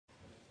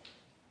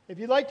If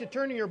you'd like to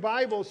turn in your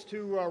Bibles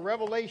to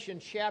Revelation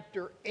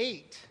chapter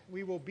 8,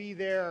 we will be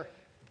there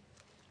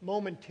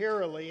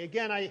momentarily.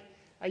 Again,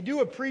 I do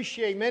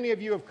appreciate many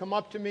of you have come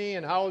up to me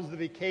and how was the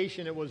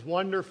vacation? It was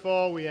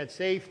wonderful. We had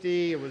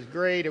safety. It was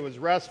great. It was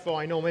restful.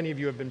 I know many of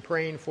you have been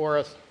praying for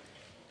us.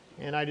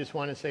 And I just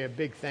want to say a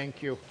big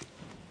thank you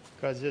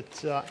because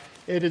it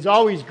is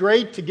always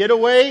great to get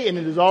away and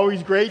it is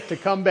always great to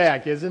come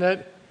back, isn't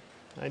it?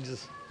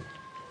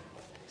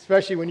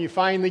 Especially when you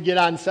finally get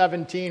on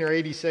 17 or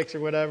 86 or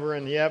whatever,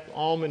 and yep,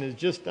 Almond is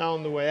just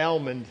down the way,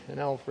 Almond and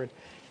Alfred.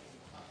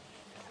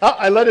 Oh,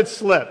 I let it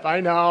slip.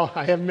 I know.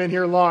 I haven't been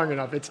here long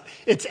enough.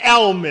 It's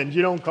almond.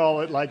 You don't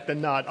call it like the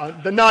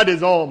nut. The nut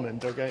is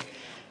almond, okay?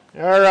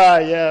 All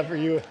right, yeah, for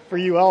you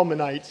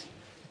almondites.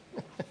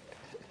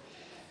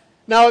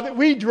 Now,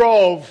 we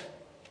drove,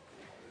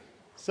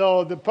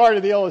 so the part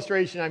of the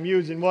illustration I'm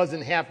using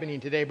wasn't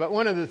happening today, but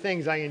one of the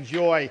things I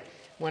enjoy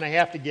when I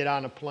have to get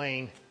on a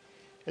plane,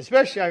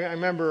 especially I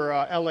remember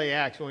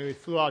LAX when we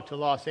flew out to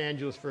Los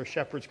Angeles for a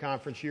Shepherd's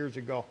Conference years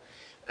ago,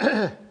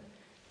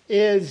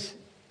 is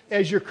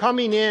as you're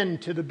coming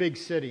into the big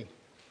city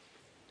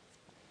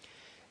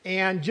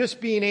and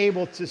just being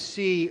able to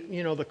see,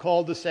 the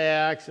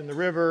cul-de-sacs and the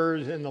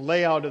rivers and the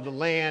layout of the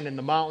land and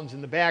the mountains in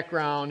the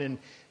background, and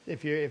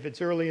if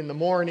it's early in the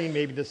morning,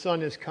 maybe the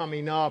sun is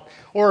coming up,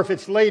 or if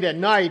it's late at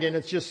night and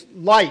it's just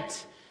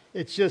lights,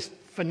 it's just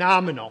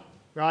phenomenal,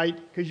 right?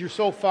 Because you're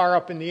so far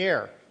up in the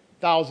air.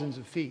 Thousands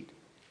of feet,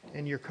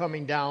 and you're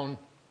coming down.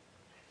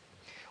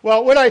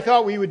 Well, what I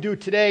thought we would do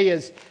today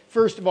is,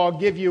 first of all,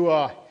 give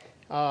you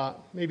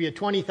maybe a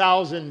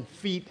 20,000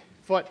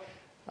 foot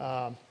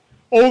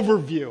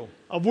overview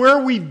of where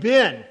we've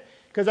been.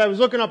 Because I was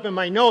looking up in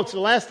my notes,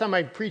 the last time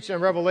I preached on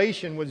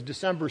Revelation was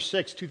December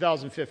 6,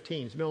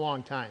 2015. It's been a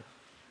long time.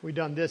 We've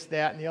done this,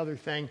 that, and the other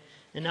thing,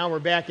 and now we're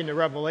back into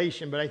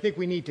Revelation. But I think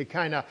we need to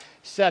kind of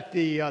set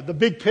the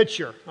big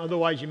picture.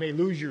 Otherwise, you may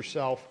lose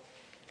yourself.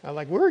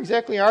 Where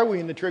exactly are we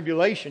in the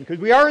tribulation? Because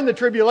we are in the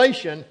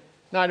tribulation.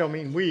 No, I don't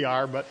mean we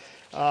are, but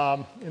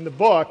in the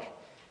book.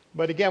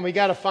 But again, we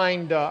got to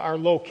find our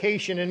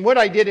location. And what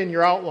I did in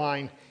your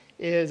outline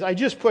is I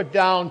just put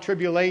down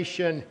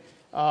tribulation,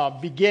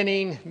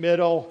 beginning,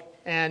 middle,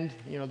 end,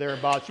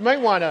 thereabouts. You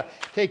might want to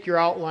take your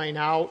outline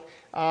out.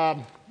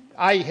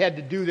 I had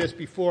to do this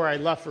before I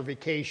left for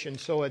vacation,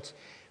 so it's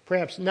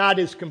perhaps not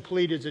as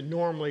complete as it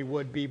normally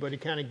would be, but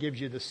it kind of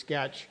gives you the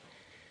sketch.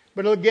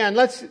 But again,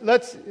 let's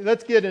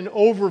get an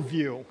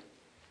overview,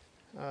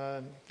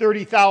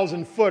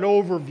 30,000 foot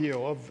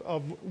overview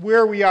of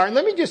where we are. And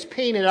let me just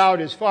paint it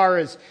out as far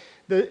as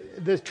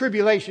the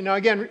tribulation. Now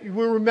again, you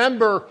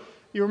remember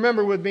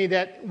with me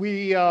that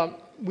we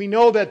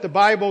know that the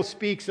Bible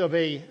speaks of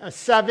a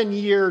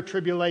 7-year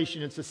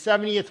tribulation. It's the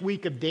 70th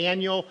week of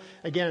Daniel.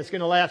 Again, it's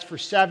going to last for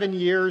 7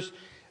 years.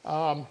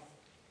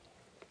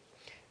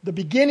 The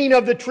beginning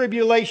of the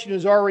tribulation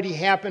has already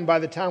happened by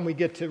the time we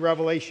get to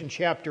Revelation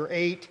chapter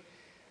 8.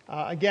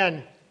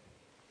 Again,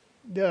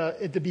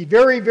 at the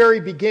very,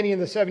 very beginning of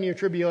the 7-year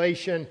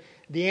tribulation,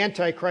 the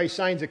Antichrist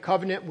signs a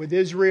covenant with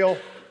Israel,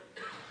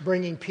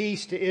 bringing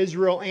peace to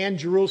Israel and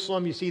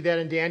Jerusalem. You see that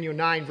in Daniel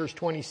 9, verse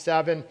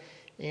 27,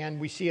 and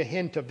we see a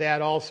hint of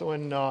that also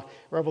in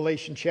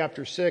Revelation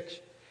chapter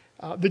 6.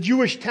 The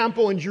Jewish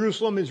temple in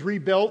Jerusalem is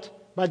rebuilt.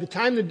 By the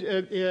time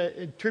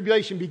the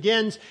tribulation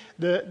begins,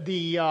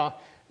 the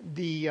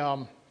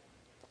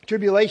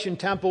tribulation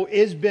temple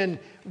has been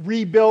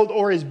rebuilt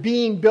or is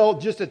being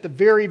built just at the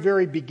very,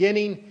 very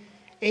beginning.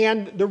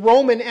 And the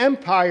Roman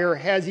Empire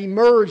has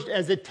emerged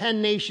as a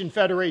 10-nation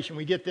federation.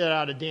 We get that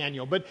out of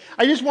Daniel. But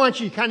I just want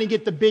you to kind of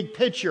get the big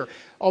picture.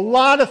 A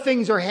lot of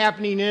things are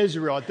happening in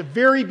Israel at the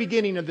very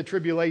beginning of the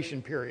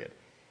tribulation period.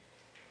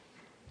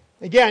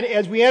 Again,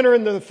 as we enter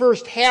into the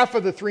first half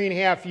of the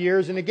 3.5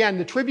 years, and again,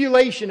 the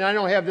tribulation, I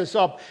don't have this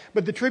up,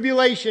 but the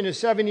tribulation is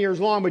 7 years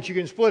long, but you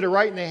can split it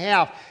right in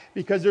half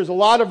because there's a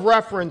lot of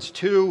reference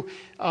to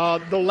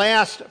the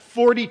last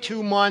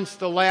 42 months,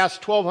 the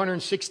last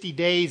 1,260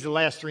 days, the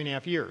last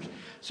 3.5 years.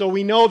 So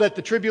we know that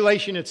the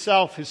tribulation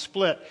itself is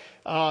split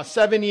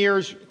 7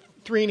 years,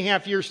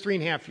 3.5 years,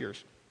 3.5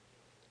 years.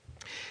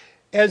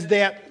 As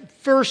that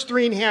first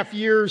 3.5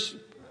 years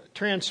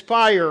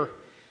transpire,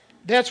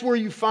 that's where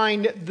you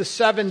find the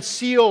 7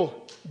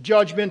 seal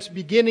judgments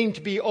beginning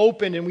to be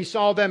opened, and we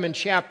saw them in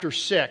chapter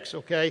 6,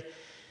 okay?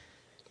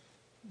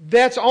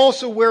 That's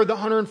also where the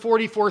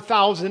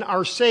 144,000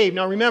 are saved.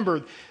 Now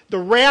remember, the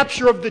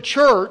rapture of the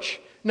church,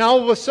 now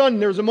all of a sudden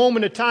there's a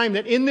moment of time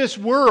that in this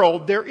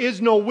world there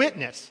is no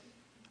witness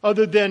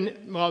other than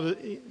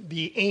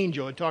the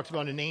angel. It talks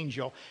about an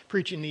angel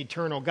preaching the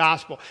eternal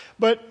gospel.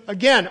 But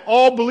again,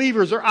 all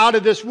believers are out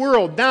of this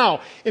world.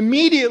 Now,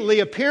 immediately,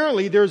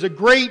 apparently, there's a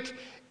great...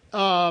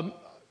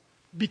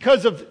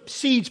 because of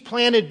seeds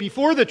planted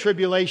before the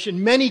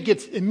tribulation, many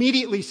get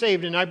immediately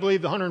saved, and I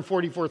believe the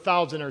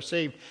 144,000 are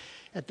saved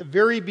at the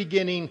very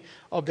beginning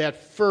of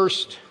that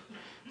first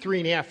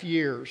 3.5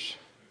 years.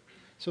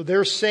 So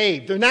they're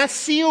saved. They're not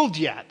sealed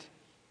yet.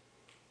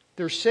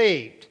 They're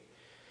saved.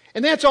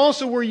 And that's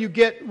also where you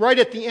get right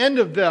at the end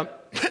of the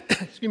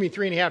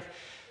 3.5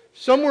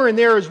 somewhere in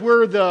there is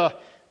where the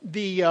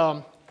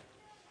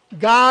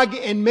Gog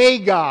and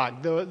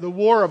Magog, the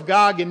war of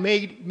Gog and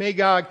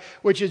Magog,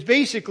 which is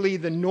basically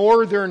the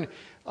northern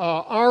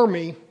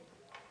army.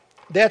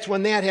 That's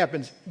when that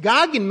happens.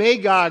 Gog and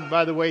Magog,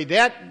 by the way,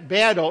 that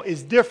battle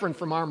is different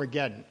from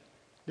Armageddon.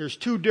 There's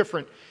two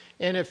different,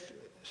 and if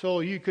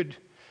so, you could.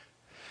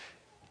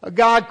 A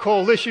God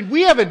coalition.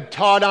 We haven't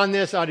taught on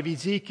this out of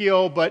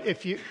Ezekiel, but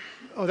if you,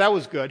 that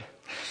was good.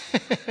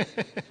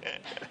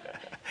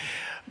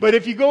 But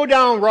if you go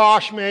down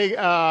Rosh,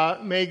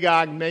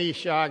 Magog,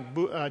 Meshach,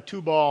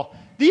 Tubal,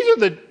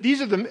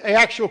 these are the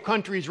actual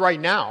countries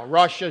right now: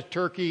 Russia,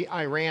 Turkey,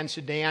 Iran,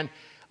 Sudan.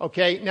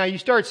 Okay, now you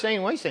start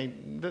saying, wait a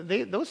second,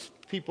 those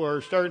people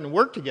are starting to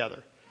work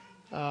together.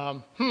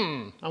 I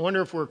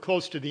wonder if we're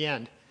close to the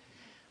end.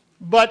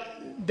 But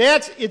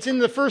it's in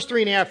the first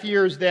 3.5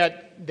 years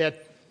that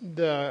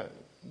the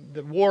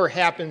war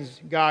happens,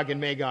 Gog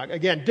and Magog.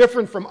 Again,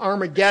 different from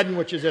Armageddon,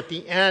 which is at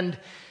the end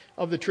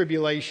of the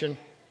tribulation.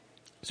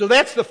 So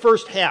that's the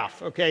first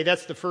half, okay?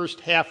 That's the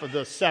first half of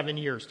the 7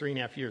 years,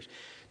 3.5 years.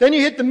 Then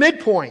you hit the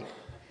midpoint.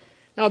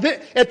 Now,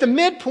 at the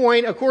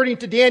midpoint, according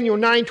to Daniel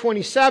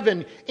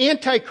 9:27,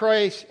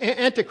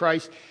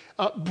 Antichrist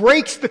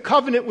breaks the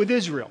covenant with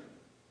Israel.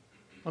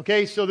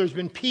 Okay, so there's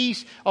been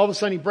peace. All of a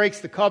sudden, he breaks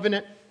the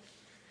covenant.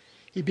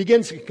 He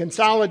begins to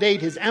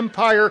consolidate his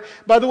empire.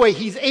 By the way,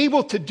 he's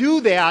able to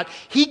do that.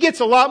 He gets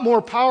a lot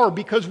more power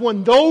because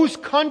when those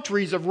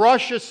countries of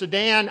Russia,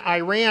 Sudan,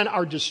 Iran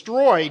are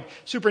destroyed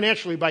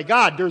supernaturally by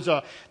God, there's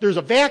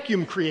a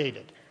vacuum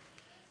created.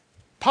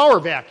 Power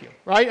vacuum,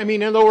 right? I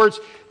mean, in other words,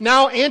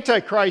 now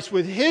Antichrist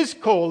with his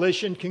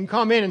coalition can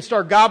come in and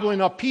start gobbling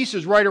up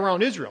pieces right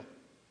around Israel.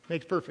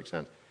 Makes perfect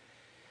sense.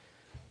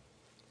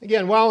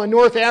 Again, while in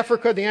North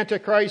Africa, the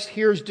Antichrist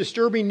hears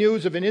disturbing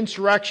news of an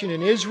insurrection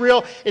in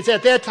Israel. It's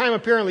at that time,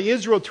 apparently,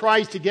 Israel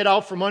tries to get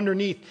out from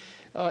underneath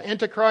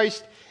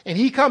Antichrist. And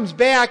he comes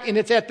back, and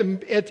it's at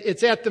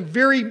the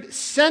very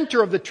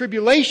center of the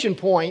tribulation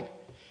point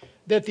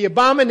that the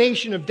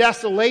abomination of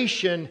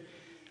desolation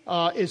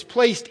is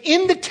placed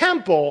in the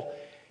temple.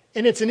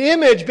 And it's an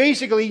image,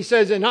 basically, he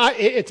says,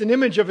 it's an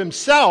image of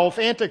himself,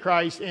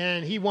 Antichrist,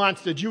 and he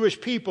wants the Jewish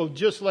people,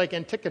 just like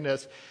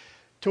Antigonus,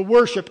 to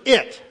worship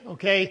it,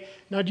 okay?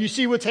 Now, do you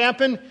see what's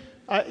happened?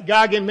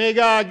 Gog and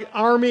Magog,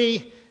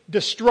 army,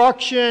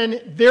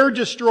 destruction. They're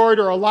destroyed,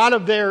 or a lot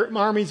of their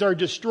armies are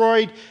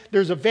destroyed.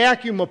 There's a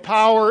vacuum of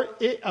power.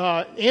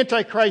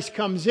 Antichrist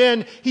comes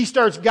in. He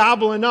starts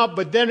gobbling up,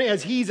 but then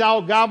as he's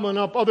out gobbling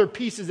up other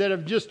pieces that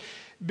have just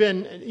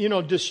been,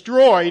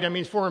 destroyed,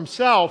 for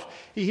himself,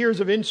 he hears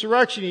of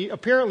insurrection. He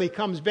apparently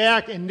comes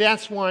back, and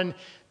that's when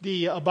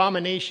the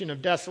abomination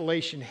of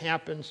desolation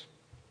happens.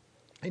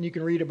 And you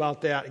can read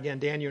about that, again,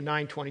 Daniel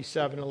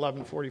 9:27,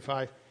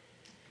 11:45.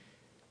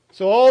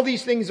 So all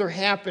these things are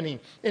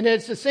happening. And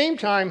it's the same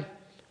time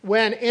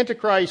when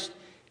Antichrist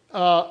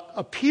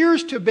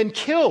appears to have been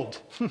killed.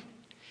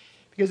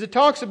 Because it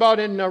talks about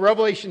in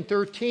Revelation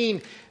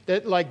 13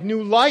 that like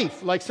new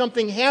life, like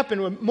something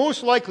happened.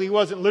 Most likely he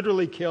wasn't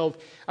literally killed.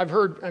 I've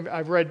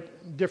read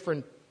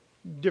different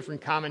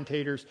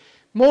commentators.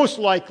 Most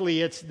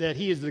likely it's that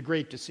he is the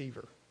great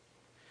deceiver.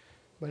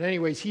 But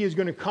anyways, he is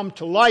going to come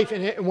to life.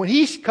 And when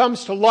he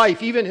comes to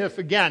life, even if,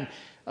 again,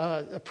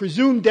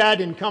 presumed dead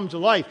and come to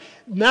life,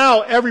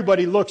 now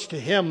everybody looks to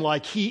him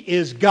like he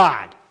is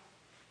God.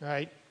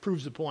 Right?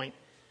 Proves the point,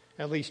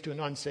 at least to an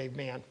unsaved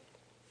man.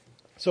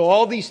 So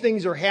all these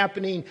things are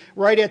happening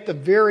right at the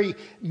very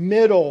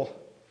middle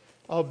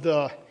of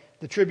the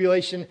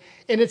tribulation.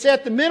 And it's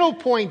at the middle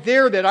point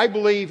there that I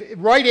believe,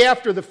 right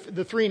after the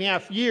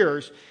 3.5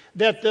 years,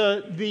 that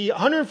the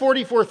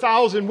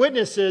 144,000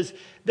 witnesses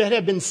that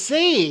have been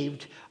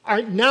saved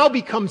are now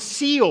become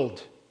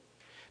sealed.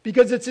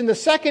 Because it's in the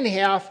second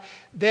half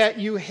that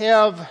you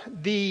have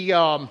the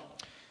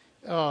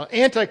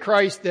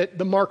Antichrist,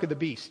 the mark of the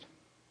beast.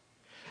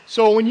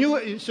 So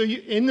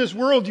in this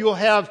world you'll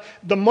have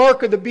the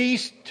mark of the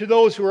beast to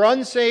those who are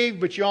unsaved,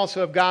 but you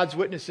also have God's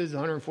witnesses, the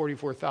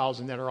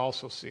 144,000 that are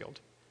also sealed.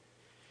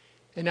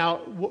 And now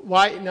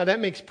why? Now that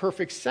makes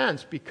perfect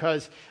sense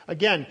because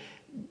again,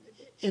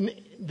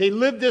 they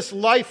lived this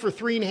life for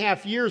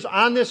 3.5 years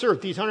on this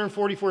earth. These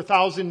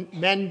 144,000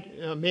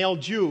 men, male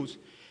Jews,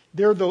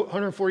 they're the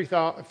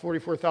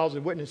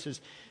 144,000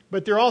 witnesses,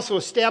 but they're also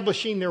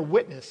establishing their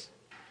witness.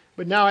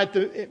 But now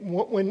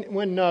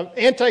when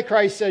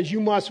Antichrist says you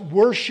must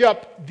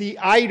worship the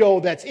idol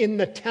that's in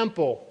the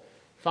temple,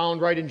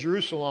 found right in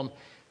Jerusalem,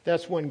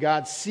 that's when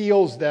God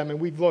seals them, and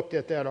we've looked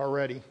at that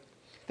already.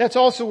 That's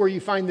also where you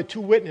find the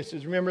two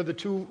witnesses. Remember the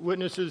two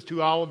witnesses,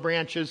 two olive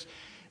branches,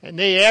 and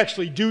they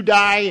actually do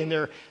die, and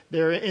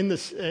they're in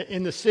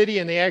the city,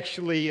 and they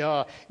actually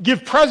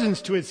give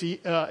presents to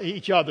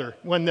each other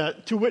when the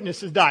two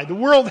witnesses die. The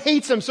world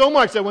hates them so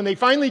much that when they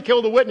finally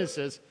kill the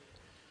witnesses,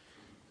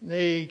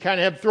 they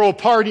kind of throw a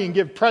party and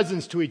give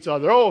presents to each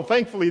other. Oh,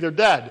 thankfully they're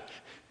dead.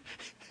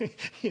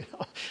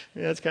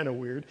 That's kind of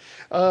weird.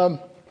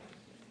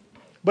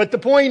 But the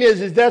point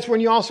is that's when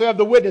you also have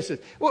the witnesses.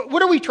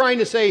 What are we trying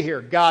to say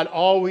here? God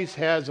always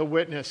has a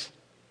witness.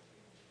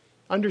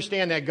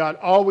 Understand that God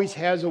always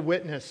has a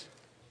witness.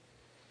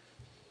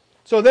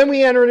 So then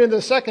we enter into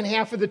the second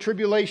half of the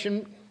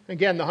tribulation.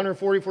 Again, the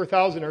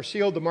 144,000 are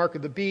sealed, the mark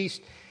of the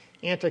beast.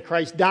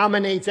 Antichrist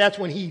dominates. That's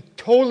when he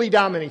totally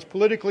dominates,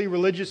 politically,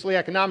 religiously,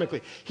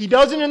 economically. He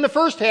doesn't in the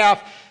first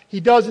half. He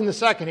does in the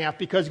second half,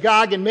 because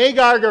Gog and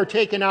Magog are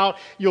taken out.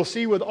 You'll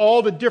see with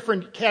all the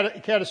different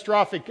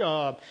catastrophic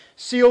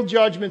seal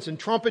judgments and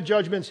trumpet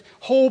judgments,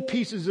 whole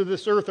pieces of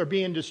this earth are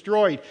being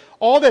destroyed.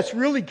 All that's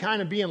really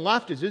kind of being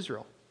left is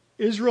Israel.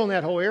 Israel and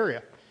that whole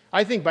area.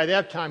 I think by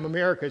that time,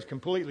 America is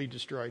completely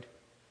destroyed.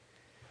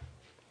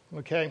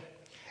 Okay?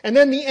 And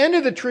then the end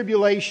of the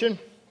tribulation,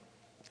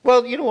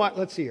 well, you know what?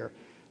 Let's see here.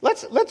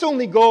 Let's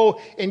only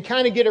go and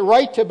kind of get it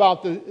right to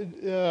about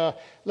the,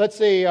 let's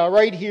say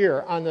right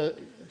here on the,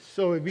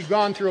 so we've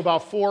gone through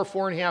about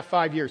 4.5,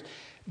 5 years.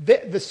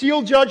 The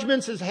seal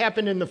judgments has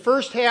happened in the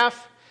first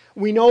half.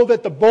 We know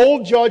that the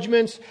bowl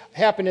judgments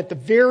happen at the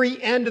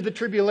very end of the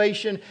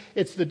tribulation.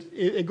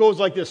 It goes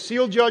like this: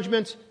 seal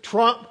judgments,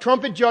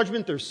 trumpet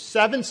judgment. There's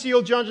 7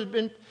 seal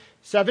judgments,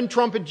 7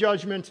 trumpet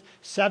judgments,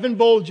 7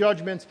 bowl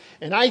judgments,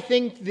 and I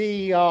think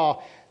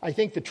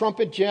the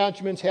trumpet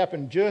judgments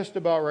happen just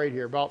about right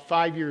here, about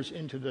 5 years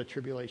into the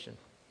tribulation.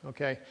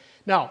 Okay?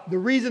 Now, the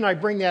reason I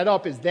bring that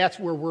up is that's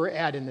where we're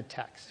at in the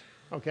text.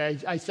 Okay?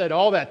 I said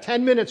all that,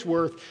 10 minutes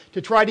worth,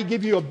 to try to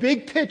give you a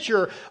big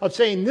picture of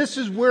saying this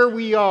is where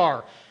we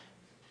are.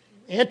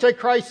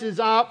 Antichrist is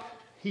up.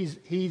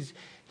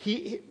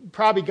 He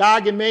probably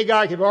Gog and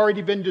Magog have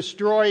already been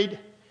destroyed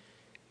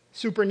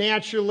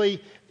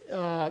supernaturally.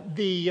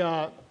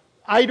 The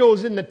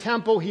idols in the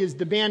temple, he has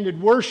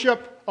demanded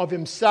worship of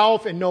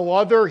himself and no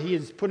other. He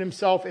has put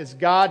himself as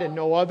God and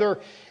no other.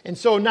 And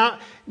so now,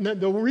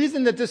 the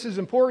reason that this is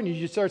important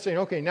is you start saying,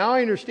 okay, now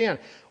I understand.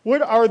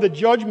 What are the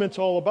judgments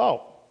all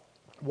about?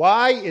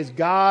 Why is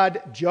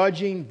God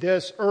judging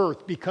this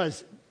earth?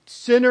 Because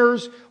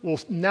sinners will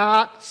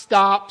not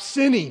stop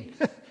sinning.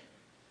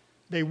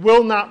 They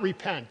will not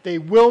repent. They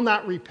will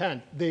not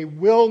repent. They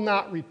will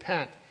not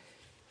repent.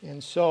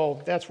 And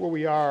so that's where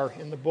we are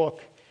in the book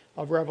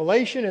of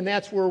Revelation, and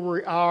that's where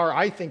we are,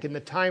 I think, in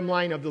the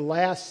timeline of the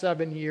last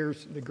 7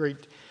 years, the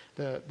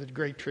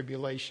great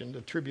tribulation,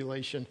 the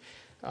tribulation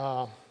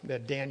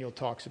that Daniel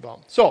talks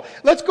about. So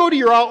let's go to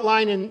your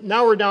outline, and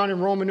now we're down in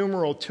Roman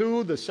numeral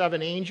 2, the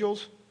 7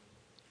 angels.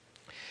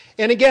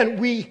 And again,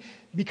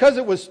 because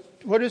it was,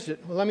 what is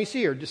it? Well, let me see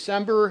here.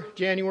 December,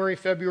 January,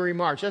 February,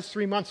 March. That's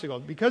 3 months ago.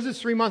 Because it's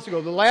 3 months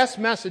ago, the last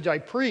message I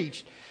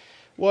preached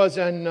was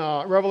in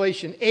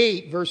Revelation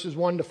 8, verses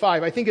 1 to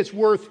 5. I think it's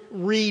worth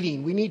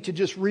reading. We need to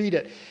just read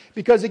it.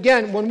 Because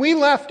again, when we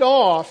left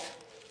off,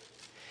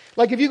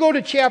 like if you go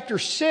to chapter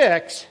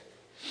 6,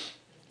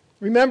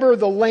 remember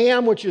the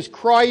Lamb, which is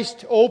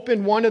Christ,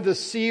 opened one of the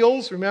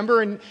seals.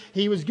 Remember, and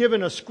he was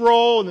given a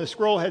scroll, and the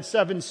scroll had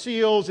 7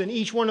 seals, and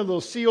each one of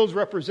those seals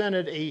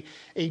represented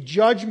a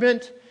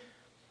judgment.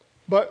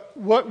 But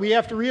what we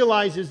have to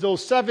realize is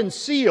those 7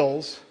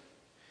 seals,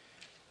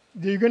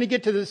 you're going to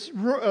get to this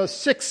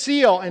 6th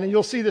seal, and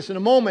you'll see this in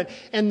a moment.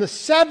 And the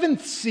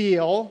 7th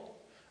seal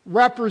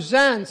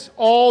represents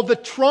all the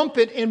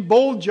trumpet and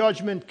bowl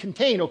judgment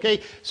contained.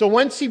 Okay, so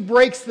once he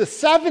breaks the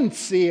 7th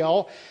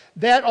seal,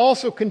 that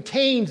also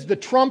contains the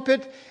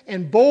trumpet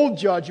and bowl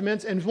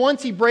judgments. And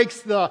once he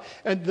breaks the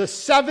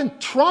 7th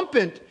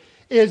trumpet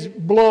is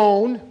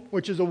blown,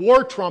 which is a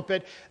war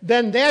trumpet,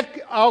 then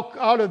that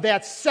out of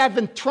that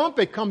 7th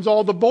trumpet comes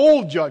all the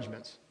bowl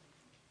judgments.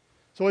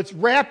 So it's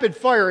rapid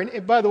fire.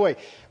 And by the way,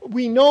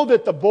 we know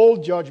that the bowl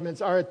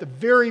judgments are at the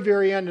very,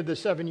 very end of the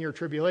 7-year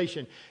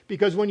tribulation.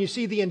 Because when you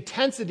see the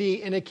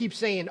intensity, and it keeps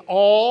saying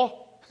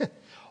all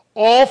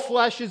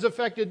flesh is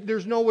affected,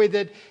 there's no way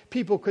that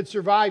people could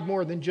survive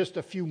more than just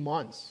a few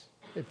months,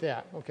 if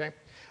that.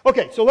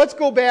 Okay, so let's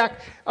go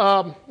back.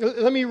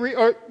 Let me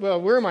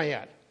where am I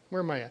at?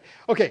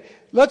 Okay,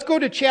 let's go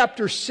to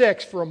chapter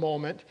 6 for a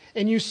moment.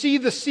 And you see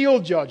the seal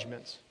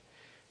judgments.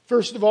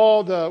 First of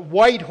all, the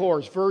white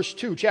horse, verse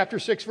 2, chapter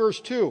 6,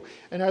 verse 2.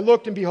 And I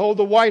looked, and behold,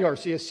 the white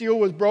horse. See, a seal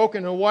was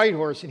broken, and a white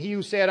horse. And he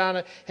who sat on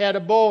it had a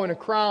bow and a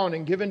crown,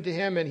 and given to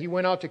him, and he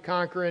went out to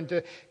conquer and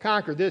to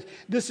conquer.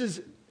 This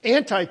is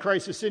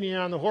Antichrist is sitting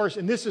on the horse,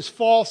 and this is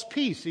false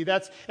peace. See,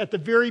 that's at the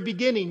very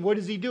beginning. What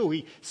does he do?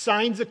 He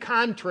signs a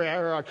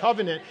contract or a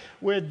covenant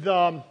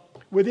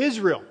with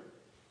Israel.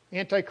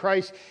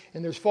 Antichrist,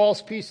 and there's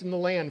false peace in the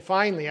land.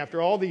 Finally,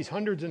 after all these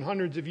hundreds and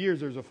hundreds of years,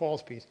 there's a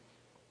false peace.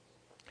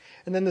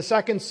 And then the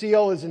second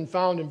seal is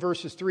found in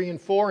verses 3 and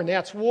 4, and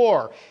that's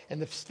war.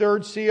 And the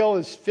third seal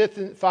is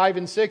 5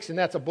 and 6, and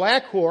that's a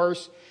black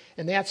horse,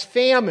 and that's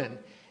famine.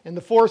 And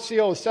the fourth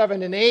seal is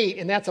 7 and 8,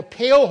 and that's a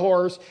pale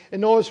horse. And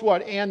notice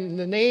what? And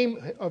the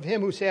name of him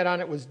who sat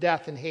on it was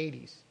Death and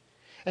Hades.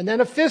 And then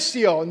a 5th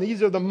seal, and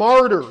these are the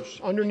martyrs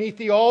underneath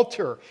the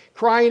altar,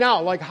 crying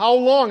out, like, how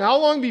long? How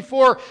long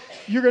before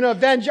you're going to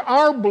avenge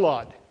our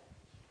blood?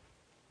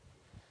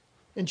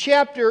 In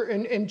chapter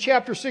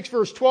 6,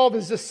 verse 12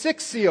 is the 6th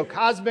seal,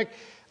 cosmic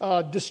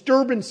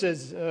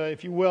disturbances,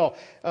 if you will.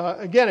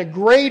 Again, a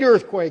great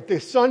earthquake. The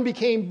sun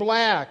became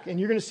black. And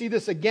you're going to see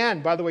this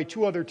again, by the way,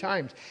 2 other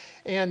times.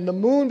 And the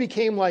moon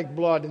became like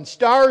blood, and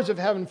stars of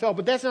heaven fell.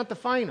 But that's not the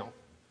final.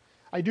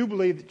 I do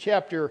believe that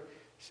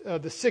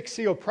the 6th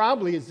seal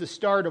probably is the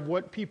start of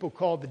what people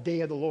call the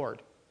day of the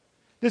Lord.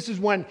 This is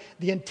when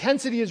the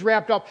intensity is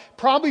wrapped up.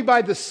 Probably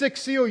by the 6th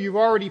seal, you've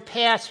already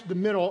passed the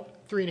middle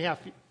 3.5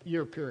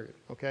 year period.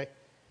 Okay?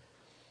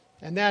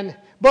 And then,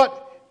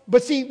 but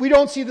see, we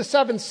don't see the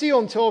 7th seal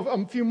until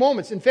a few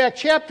moments. In fact,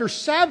 chapter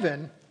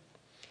 7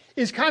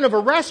 is kind of a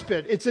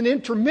respite. It's an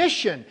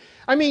intermission.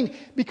 I mean,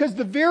 because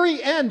the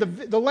very end,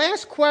 the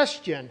last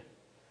question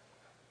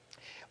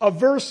of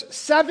verse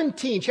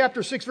 17,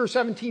 chapter 6, verse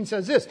 17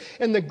 says this,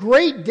 "And the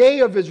great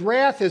day of his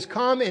wrath has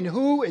come, and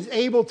who is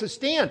able to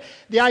stand?"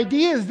 The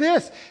idea is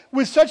this,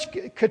 with such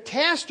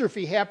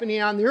catastrophe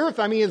happening on the earth,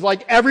 I mean, is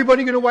like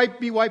everybody going to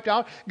be wiped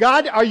out?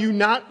 God, are you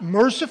not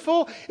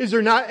merciful? Is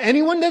there not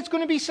anyone that's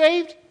going to be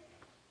saved?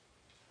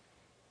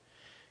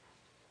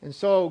 And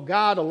so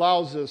God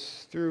allows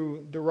us,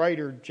 through the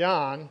writer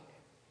John,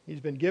 he's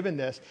been given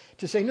this,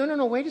 to say,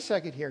 no, wait a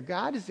second here.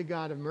 God is the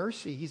God of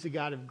mercy. He's the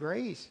God of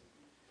grace.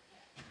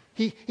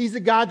 He's the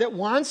God that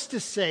wants to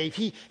save.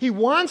 He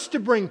wants to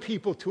bring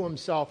people to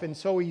himself. And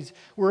so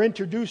we're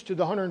introduced to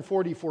the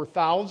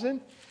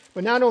 144,000.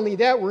 But not only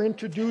that, we're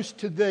introduced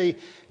to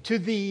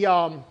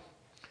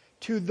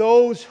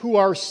those who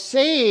are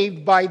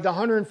saved by the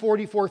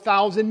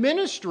 144,000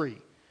 ministry.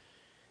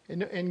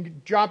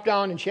 And drop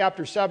down in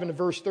chapter 7 to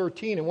verse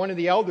 13, and one of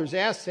the elders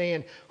asked,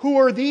 saying, "Who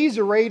are these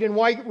arrayed in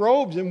white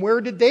robes, and where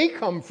did they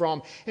come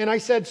from?" And I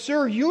said,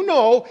 "Sir, you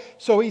know."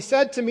 So he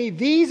said to me,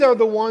 "These are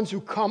the ones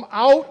who come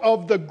out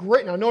of the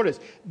great," now notice,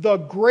 the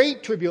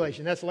great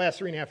tribulation, that's the last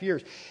 3.5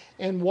 years,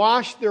 "and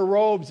washed their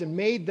robes and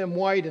made them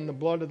white in the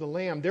blood of the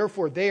Lamb.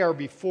 Therefore they are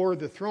before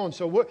the throne."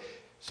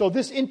 So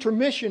this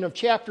intermission of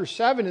chapter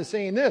 7 is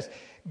saying this: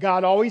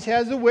 God always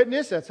has a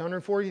witness, that's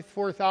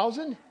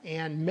 144,000,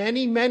 and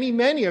many,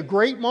 a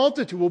great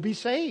multitude will be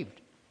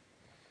saved.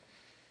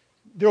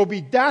 There will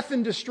be death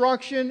and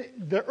destruction.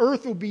 The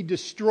earth will be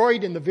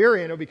destroyed in the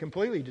very end. It will be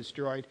completely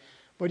destroyed.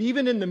 But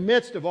even in the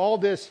midst of all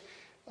this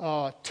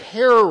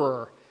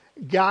terror,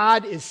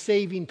 God is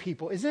saving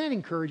people. Isn't that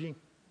encouraging?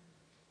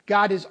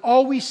 God is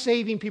always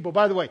saving people.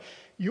 By the way,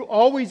 you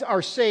always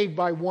are saved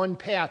by one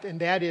path, and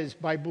that is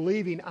by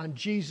believing on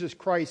Jesus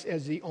Christ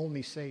as the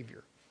only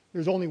Savior.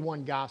 There's only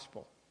one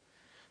gospel,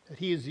 that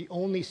he is the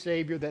only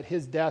Savior, that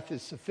his death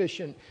is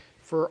sufficient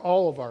for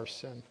all of our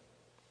sin.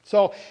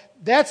 So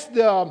that's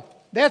the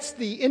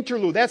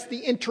interlude, that's the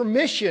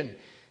intermission.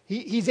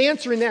 He's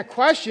answering that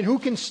question, who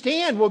can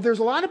stand? Well, there's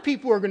a lot of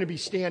people who are going to be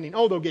standing.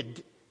 Oh, they'll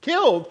get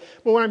killed,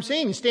 but what I'm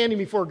saying is standing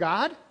before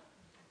God.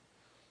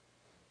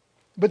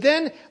 But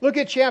then look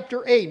at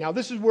chapter 8. Now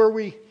this is where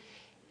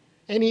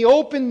and he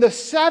opened the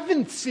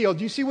 7th seal.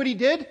 Do you see what he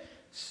did?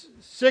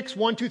 6,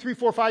 1, 2, 3,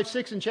 4, 5,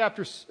 6 in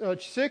chapter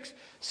 6.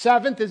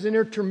 7th is an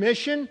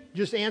intermission,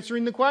 just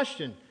answering the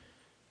question.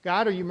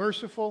 God, are you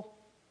merciful?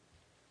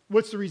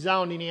 What's the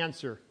resounding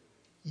answer?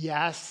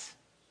 Yes.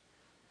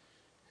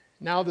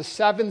 Now the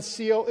 7th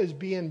seal is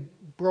being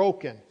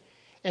broken.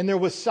 And there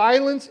was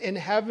silence in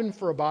heaven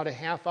for about a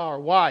half hour.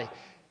 Why?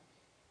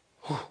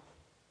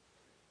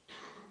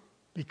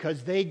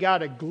 Because they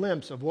got a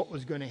glimpse of what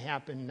was going to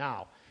happen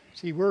now.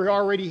 See, we're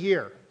already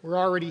here. We're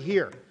already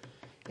here.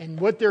 And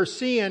what they're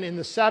seeing in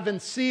the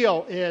 7th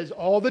seal is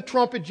all the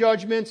trumpet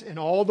judgments and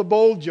all the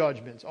bowl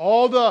judgments,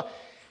 all the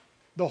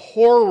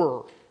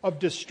horror of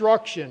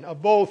destruction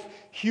of both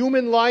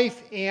human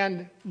life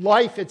and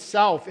life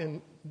itself,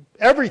 and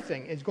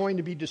everything is going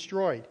to be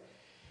destroyed.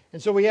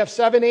 And so we have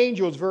 7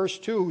 angels, verse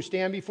 2, who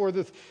stand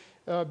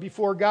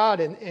before God,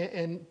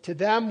 and to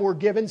them were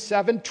given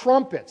 7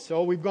 trumpets.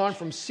 So we've gone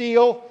from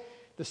seal.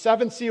 The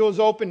 7th seal is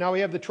open. Now we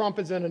have the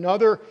trumpets, and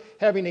another,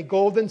 having a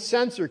golden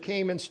censer,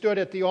 came and stood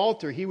at the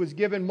altar. He was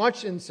given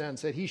much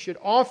incense, that he should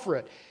offer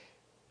it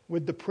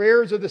with the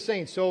prayers of the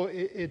saints. So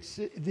it's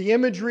the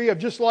imagery of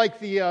just like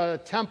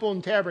the temple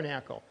and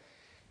tabernacle.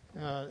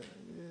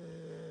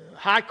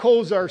 Hot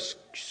coals are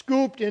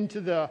scooped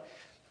into the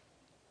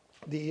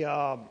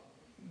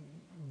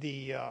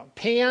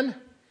pan.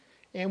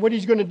 And what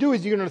he's going to do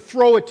is he's going to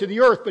throw it to the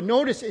earth. But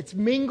notice it's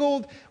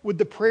mingled with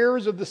the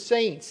prayers of the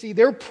saints. See,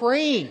 they're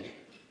praying.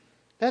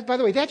 That, by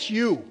the way, that's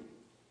you.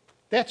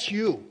 That's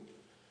you.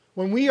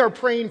 When we are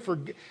praying for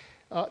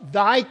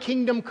thy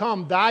kingdom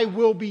come, thy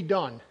will be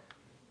done.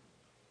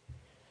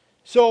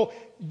 So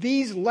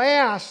these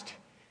last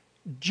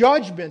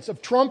judgments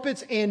of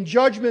trumpets and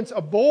judgments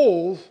of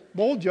bowl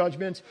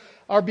judgments,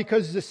 are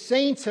because the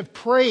saints have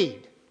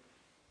prayed.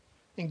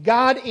 And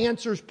God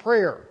answers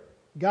prayer.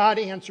 God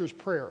answers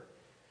prayer.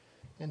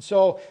 And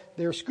so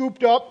they're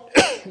scooped up.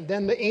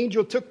 Then the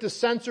angel took the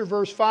censer,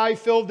 verse 5,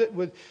 filled it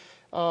with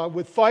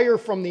fire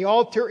from the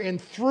altar and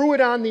threw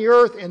it on the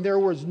earth, and there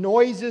was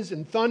noises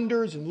and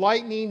thunders and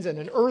lightnings and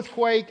an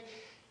earthquake.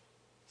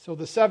 So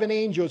the 7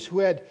 angels who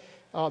had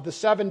the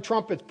 7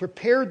 trumpets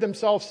prepared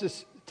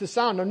themselves to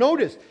sound. Now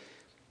notice,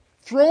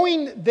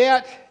 throwing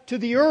that to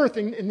the earth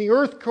and the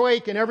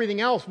earthquake and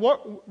everything else,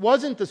 what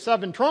wasn't the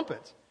 7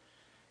 trumpets?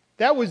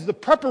 That was the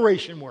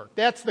preparation work.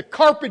 That's the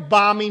carpet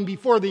bombing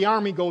before the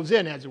army goes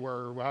in, as it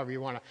were, or however you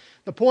want to.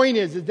 The point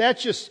is that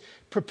just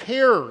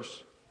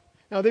prepares.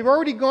 Now, they've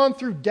already gone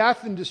through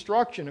death and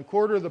destruction. A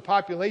quarter of the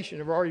population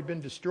have already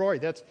been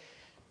destroyed.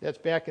 That's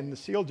back in the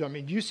seal judgment. I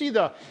mean, do you see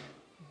the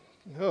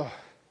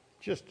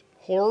just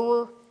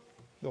horror?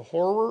 The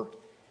horror?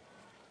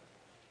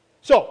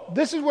 So,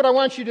 this is what I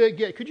want you to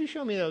get. Could you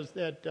show me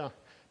that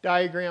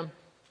diagram?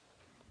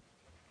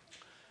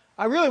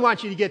 I really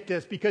want you to get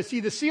this because,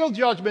 see, the seal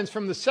judgments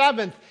from the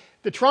 7th,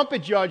 the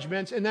trumpet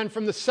judgments, and then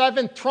from the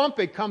 7th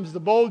trumpet comes the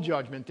bowl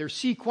judgment. They're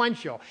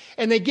sequential.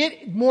 And they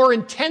get more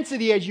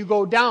intensity as you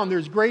go down.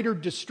 There's greater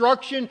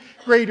destruction,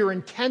 greater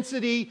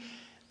intensity.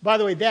 By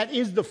the way, that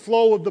is the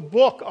flow of the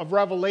book of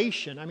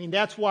Revelation. I mean,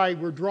 that's why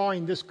we're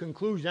drawing this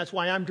conclusion. That's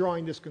why I'm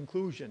drawing this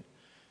conclusion.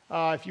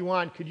 If you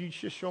want, could you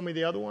just show me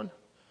the other one?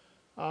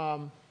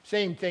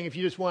 Same thing, if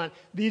you just want.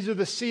 These are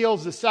the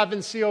seals. The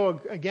 7th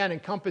seal, again,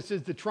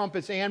 encompasses the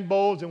trumpets and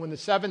bowls. And when the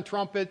 7th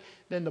trumpet,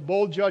 then the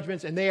bowl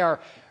judgments. And they are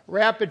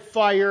rapid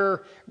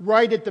fire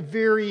right at the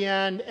very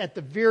end of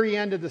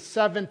the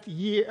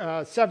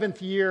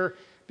 7th year,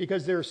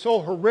 because they're so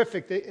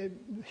horrific that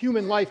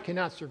human life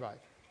cannot survive.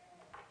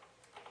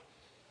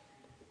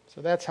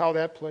 So that's how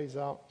that plays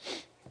out.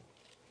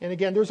 And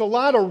again, there's a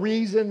lot of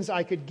reasons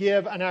I could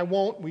give, and I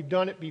won't. We've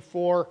done it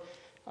before.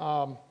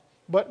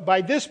 But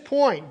by this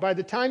point, by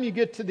the time you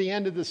get to the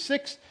end of the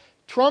 6th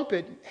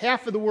trumpet,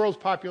 half of the world's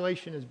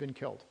population has been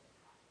killed.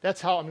 That's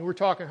how, I mean, we're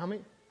talking, how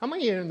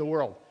many in the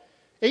world?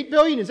 8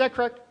 billion, is that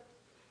correct?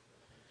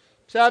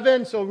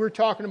 7, so we're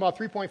talking about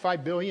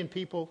 3.5 billion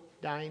people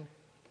dying.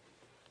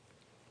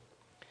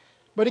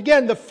 But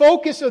again, the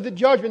focus of the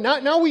judgment,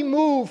 now we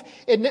move,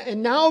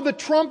 and now the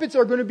trumpets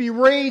are going to be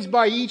raised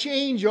by each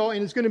angel,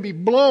 and it's going to be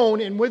blown,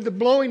 and with the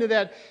blowing of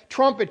that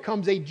trumpet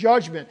comes a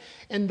judgment.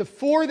 And the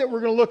 4 that we're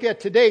going to look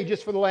at today,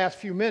 just for the last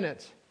few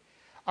minutes,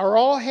 are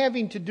all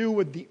having to do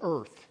with the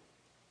earth.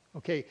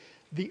 Okay,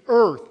 the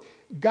earth.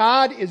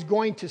 God is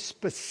going to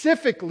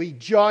specifically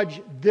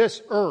judge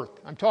this earth.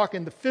 I'm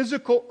talking the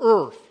physical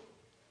earth.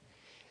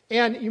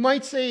 And you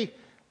might say,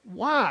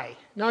 why?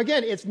 Now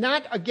again, it's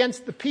not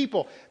against the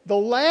people. The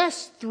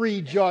last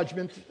 3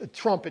 judgments,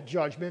 trumpet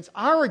judgments,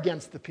 are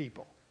against the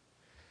people.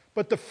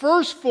 But the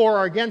first 4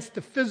 are against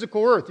the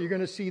physical earth. You're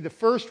going to see the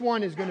first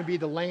one is going to be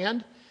the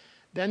land,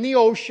 then the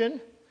ocean,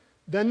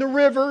 then the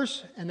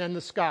rivers, and then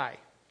the sky.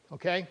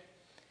 Okay?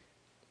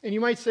 And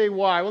you might say,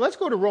 why? Well, let's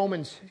go to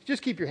Romans.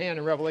 Just keep your hand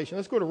in Revelation.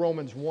 Let's go to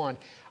Romans 1.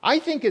 I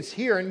think it's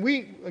here, and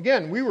we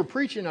were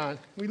preaching on,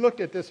 we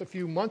looked at this a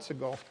few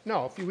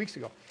weeks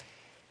ago.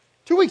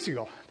 2 weeks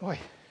ago. Boy,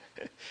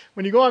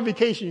 when you go on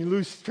vacation, you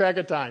lose track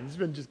of time. It's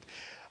been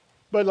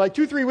but like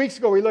 2-3 weeks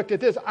ago, we looked at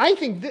this. I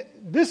think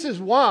this is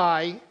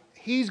why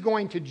he's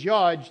going to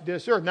judge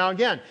this earth. Now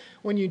again,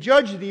 when you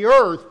judge the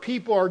earth,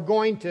 people are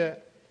going to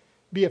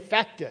be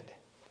affected.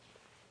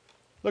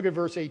 Look at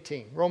verse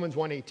 18, Romans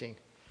 1:18.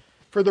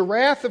 For the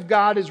wrath of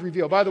God is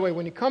revealed. By the way,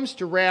 when it comes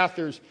to wrath,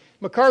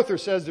 MacArthur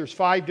says there's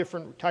 5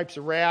 different types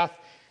of wrath.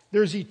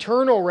 There's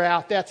eternal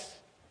wrath, that's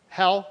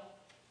hell.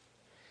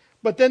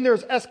 But then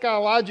there's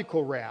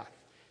eschatological wrath.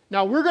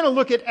 Now we're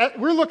looking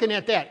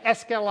at that,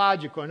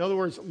 eschatological. In other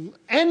words,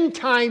 end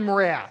time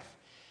wrath.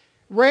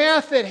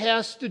 Wrath that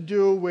has to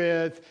do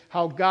with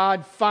how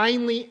God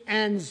finally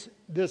ends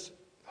this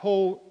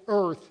whole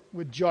earth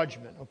with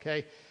judgment,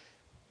 okay?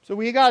 So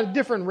we got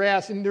different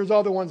wraths, and there's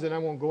other ones that I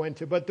won't go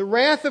into. But the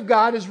wrath of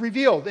God is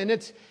revealed, and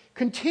it's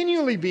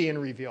continually being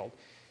revealed.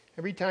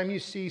 Every time you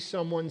see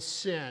someone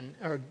sin,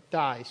 or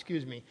die,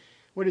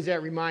 what does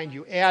that remind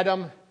you?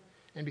 Adam.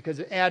 And because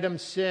of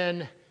Adam's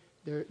sin,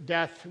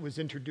 death was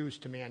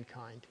introduced to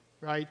mankind,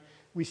 right?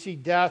 We see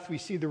death, we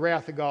see the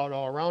wrath of God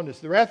all around us.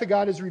 The wrath of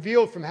God is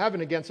revealed from heaven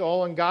against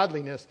all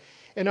ungodliness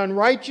and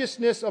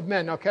unrighteousness of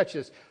men. Now catch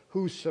this.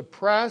 Who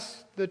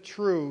suppress the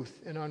truth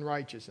in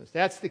unrighteousness.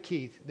 That's the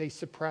key. They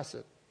suppress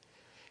it.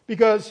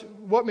 Because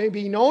what may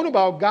be known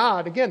about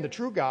God, again, the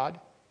true God,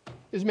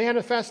 is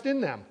manifest in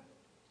them.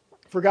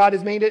 For God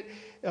has made it,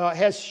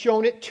 has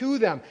shown it to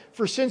them.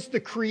 For since the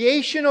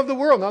creation of the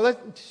world, now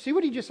let's see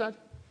what he just said.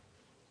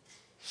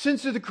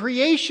 Since the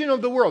creation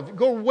of the world,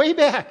 go way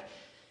back.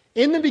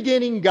 In the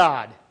beginning,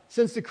 God,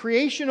 since the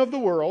creation of the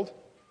world,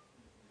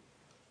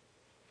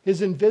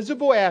 his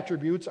invisible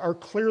attributes are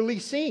clearly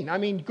seen. I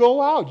mean,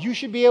 go out. You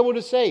should be able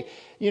to say,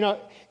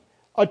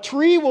 a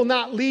tree will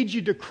not lead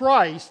you to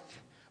Christ,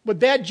 but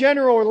that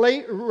general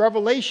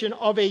revelation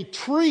of a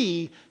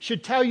tree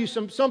should tell you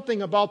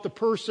something about the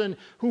person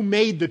who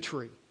made the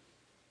tree.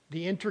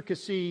 The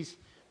intricacies,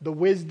 the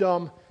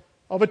wisdom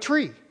of a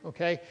tree.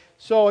 Okay?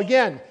 So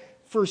again,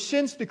 for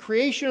since the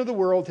creation of the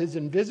world, his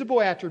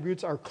invisible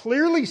attributes are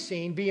clearly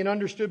seen, being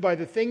understood by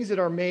the things that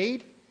are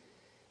made,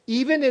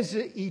 even his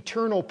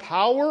eternal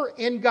power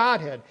and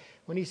Godhead.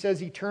 When he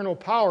says eternal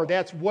power,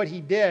 that's what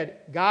he did.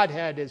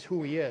 Godhead is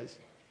who he is.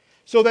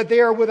 So that they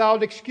are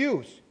without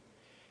excuse.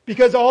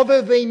 Because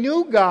although they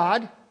knew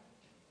God,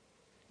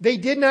 They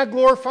did not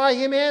glorify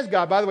him as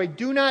God. By the way,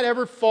 do not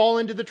ever fall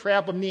into the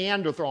trap of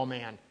Neanderthal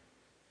man.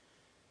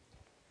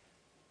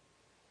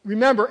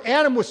 Remember,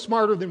 Adam was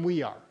smarter than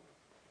we are.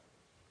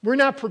 We're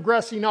not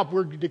progressing up,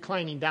 we're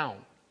declining down.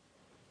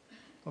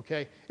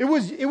 Okay? It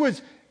was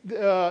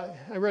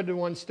I read in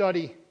one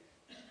study,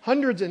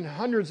 hundreds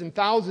and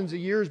thousands of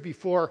years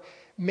before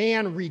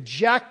man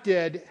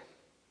rejected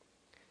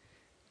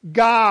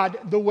God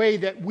the way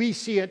that we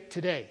see it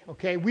today.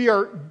 Okay? We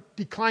are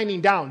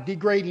declining down,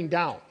 degrading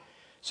down.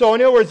 So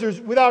in other words,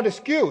 there's without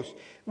excuse.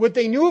 What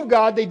they knew of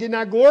God, they did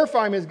not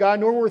glorify him as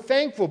God, nor were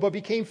thankful, but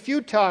became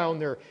futile in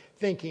their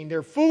thinking.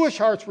 Their foolish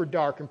hearts were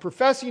dark, and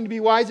professing to be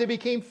wise, they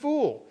became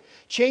fool.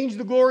 Changed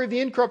the glory of the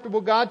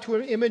incorruptible God to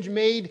an image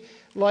made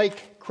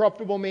like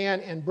corruptible man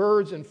and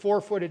birds and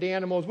four-footed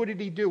animals. What did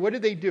he do? What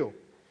did they do?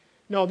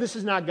 No, this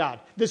is not God.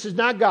 This is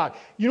not God.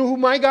 You know who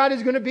my God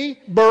is going to be?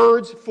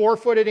 Birds,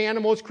 four-footed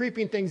animals,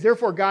 creeping things.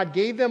 Therefore, God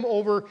gave them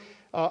over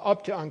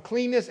up to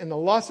uncleanness and the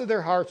lust of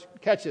their hearts,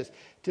 catch this,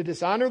 to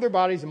dishonor their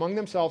bodies among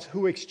themselves,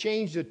 who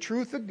exchanged the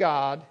truth of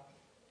God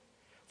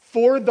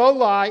for the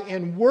lie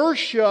and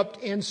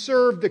worshipped and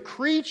served the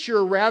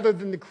creature rather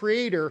than the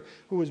Creator,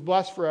 who was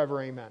blessed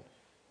forever. Amen.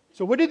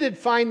 So what did it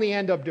finally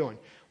end up doing?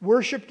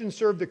 Worshipped and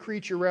served the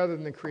creature rather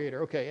than the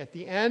Creator. Okay, at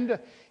the end,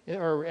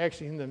 or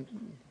actually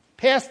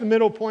past the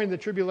middle point of the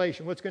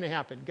tribulation, what's going to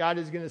happen? God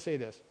is going to say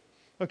this.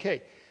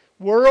 Okay,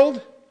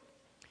 world,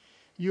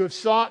 you have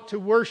sought to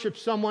worship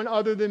someone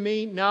other than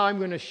me. Now I'm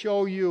going to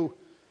show you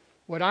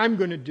what I'm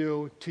going to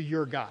do to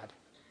your God.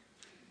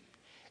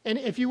 And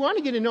if you want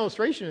to get an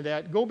illustration of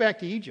that, go back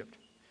to Egypt.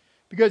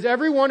 Because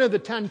every one of the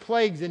 10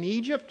 plagues in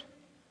Egypt,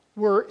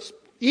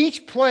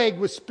 each plague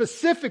was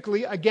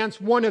specifically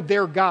against one of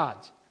their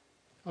gods.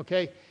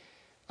 Okay?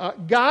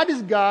 God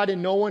is God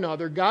and no one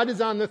other. God is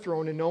on the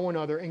throne and no one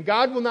other. And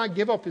God will not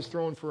give up his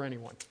throne for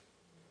anyone.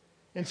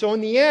 And so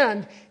in the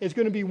end, it's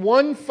going to be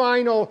one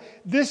final,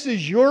 this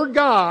is your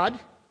God,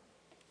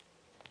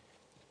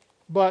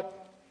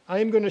 but I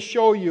am going to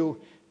show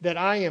you that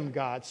I am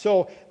God.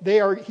 So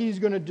he's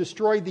going to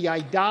destroy the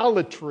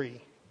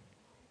idolatry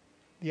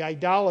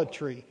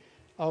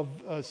of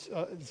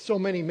so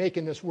many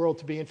making this world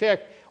to be. In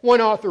fact, one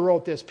author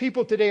wrote this: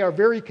 people today are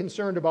very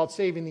concerned about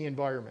saving the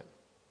environment.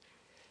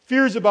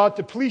 Fears about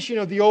depletion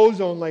of the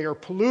ozone layer,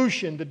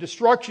 pollution, the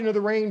destruction of the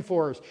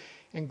rainforest,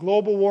 and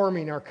global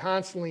warming are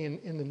constantly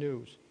in the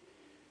news.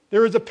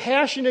 There is a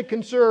passionate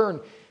concern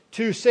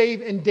to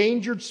save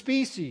endangered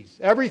species,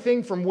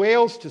 everything from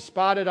whales to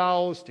spotted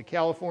owls to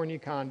California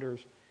condors,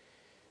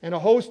 and a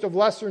host of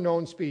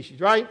lesser-known species,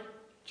 right?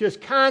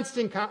 Just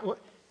constant,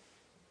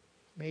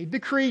 made the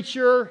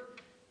creature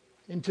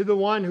into the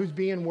one who's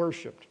being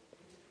worshipped.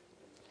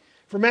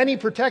 For many,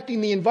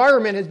 protecting the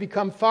environment has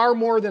become far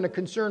more than a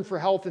concern for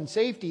health and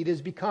safety. It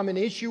has become an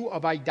issue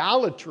of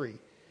idolatry,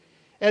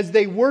 as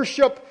they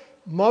worship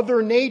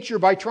Mother Nature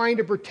by trying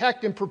to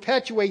protect and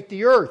perpetuate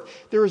the earth.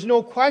 There is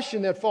no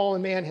question that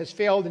fallen man has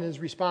failed in his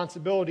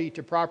responsibility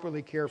to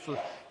properly care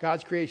for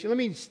God's creation. Let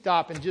me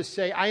stop and just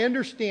say, I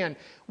understand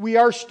we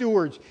are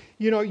stewards.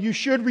 You know, you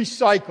should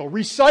recycle.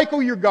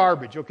 Recycle your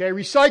garbage, okay?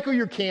 Recycle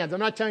your cans. I'm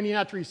not telling you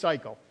not to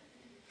recycle.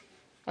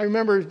 I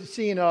remember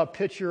seeing a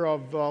picture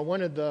of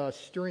one of the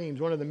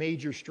streams, one of the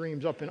major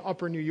streams up in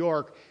upper New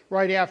York,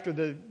 right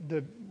after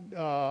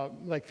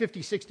like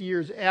 50, 60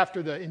 years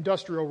after the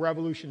Industrial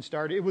Revolution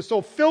started. It was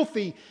so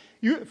filthy,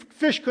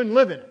 fish couldn't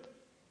live in it.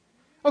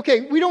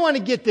 Okay, we don't want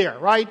to get there,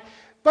 right?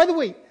 By the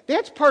way,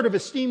 that's part of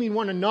esteeming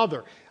one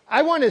another.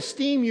 I want to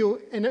esteem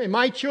you and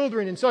my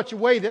children in such a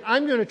way that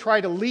I'm going to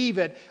try to leave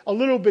it a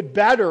little bit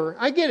better.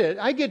 I get it.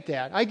 I get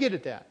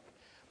that.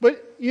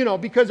 But,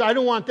 because I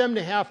don't want them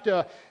to have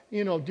to,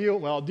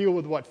 deal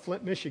with what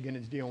Flint, Michigan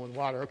is dealing with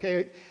water,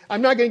 okay?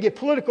 I'm not going to get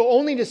political,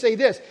 only to say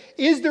this.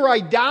 Is there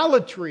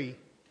idolatry?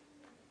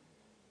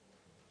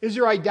 Is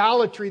there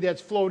idolatry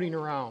that's floating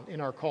around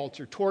in our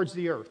culture towards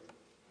the earth?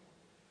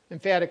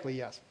 Emphatically,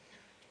 yes.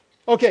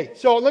 Okay,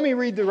 so let me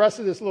read the rest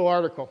of this little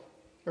article,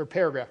 or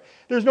paragraph.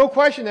 There's no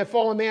question that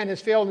fallen man has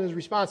failed in his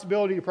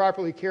responsibility to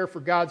properly care for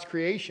God's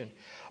creation.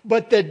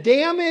 But the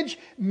damage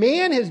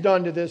man has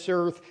done to this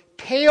earth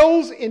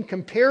pales in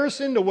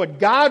comparison to what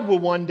God will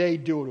one day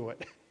do to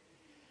it.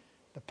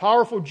 The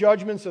powerful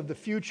judgments of the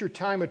future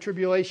time of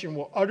tribulation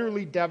will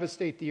utterly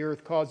devastate the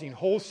earth, causing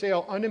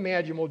wholesale,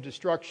 unimaginable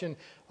destruction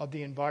of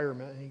the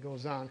environment. And he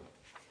goes on.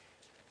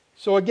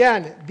 So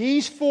again,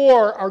 these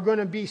four are going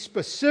to be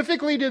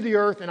specifically to the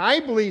earth, and I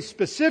believe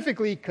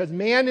specifically because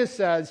man has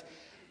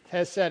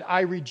said, I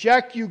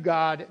reject you,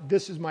 God,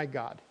 this is my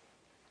God.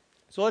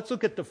 So let's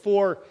look at the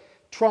four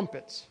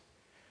trumpets.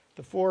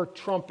 The four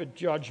trumpet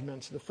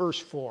judgments, the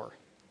first four.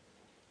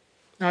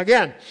 Now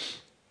again,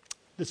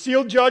 the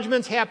sealed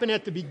judgments happen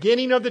at the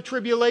beginning of the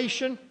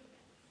tribulation.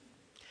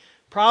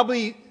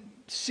 Probably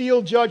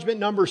sealed judgment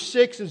number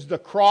 6 is the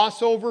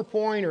crossover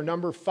point, or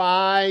number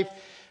 5.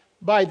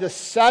 By the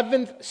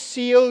 7th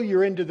seal,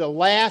 you're into the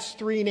last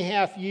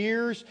 3.5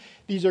 years.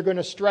 These are going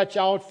to stretch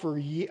out for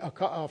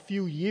a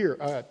few years,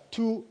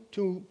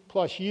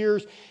 2+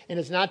 years, and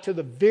it's not to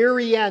the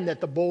very end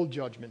that the bowl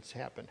judgments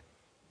happen.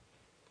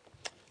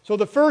 So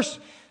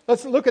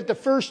let's look at the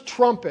first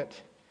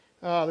trumpet.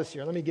 Let's see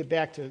here. Let me get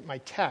back to my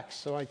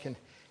text so I can,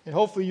 and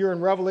hopefully you're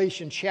in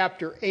Revelation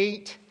chapter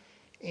 8.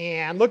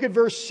 And look at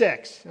verse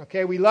 6.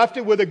 Okay, we left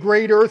it with a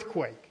great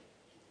earthquake,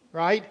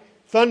 right?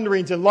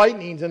 Thunderings and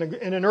lightnings and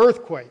an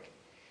earthquake.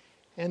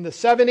 And the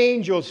 7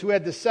 angels who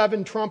had the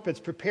 7 trumpets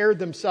prepared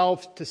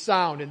themselves to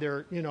sound. And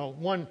they're, and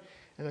they're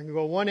going to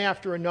go one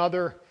after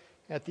another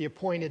at the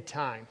appointed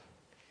time.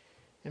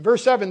 In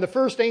verse 7, the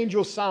first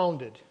angel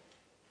sounded.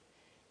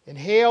 And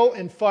hail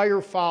and fire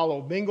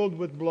followed, mingled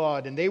with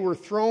blood. And they were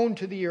thrown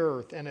to the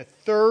earth. And a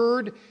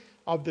third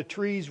of the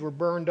trees were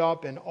burned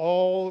up, and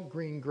all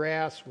green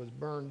grass was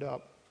burned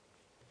up.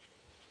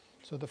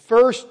 So the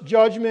first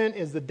judgment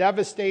is the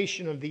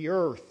devastation of the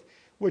earth,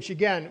 which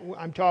again,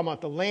 I'm talking about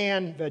the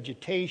land,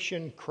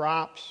 vegetation,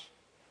 crops.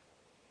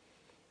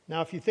 Now,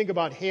 if you think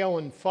about hail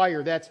and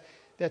fire, that's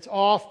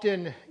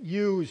often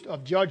used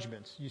of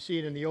judgments. You see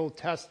it in the Old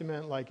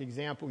Testament, like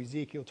example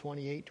Ezekiel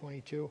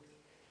 28:22.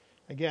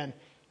 Again,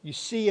 you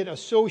see it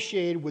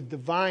associated with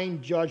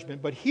divine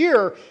judgment. But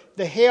here,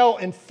 the hail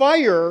and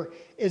fire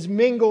is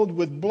mingled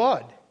with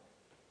blood.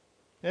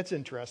 That's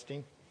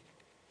interesting.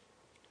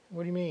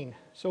 What do you mean?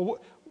 So,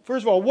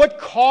 first of all, what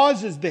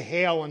causes the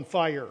hail and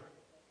fire?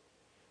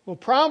 Well,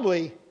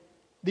 probably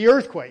the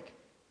earthquake.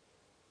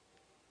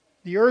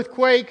 The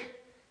earthquake,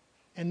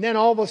 and then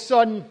all of a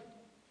sudden,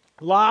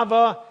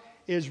 lava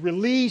is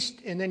released,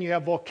 and then you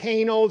have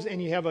volcanoes,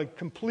 and you have a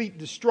complete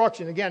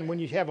destruction. Again, when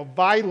you have a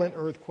violent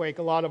earthquake,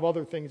 a lot of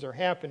other things are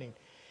happening.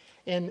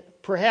 And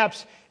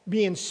perhaps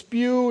being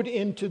spewed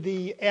into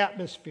the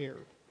atmosphere.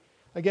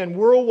 Again,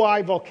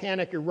 worldwide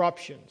volcanic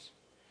eruptions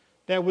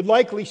that would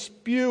likely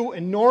spew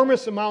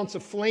enormous amounts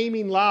of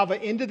flaming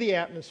lava into the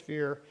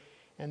atmosphere,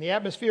 and the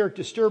atmospheric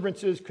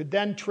disturbances could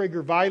then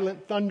trigger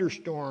violent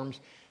thunderstorms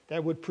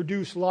that would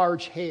produce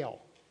large hail.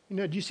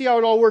 Do you see how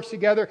it all works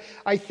together?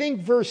 I think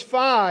verse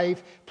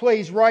 5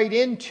 plays right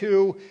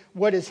into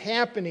what is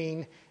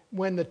happening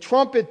when the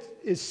trumpet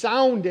is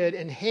sounded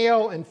and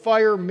hail and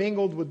fire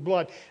mingled with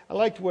blood. I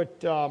liked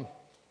what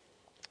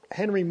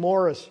Henry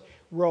Morris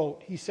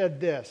wrote. He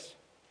said this,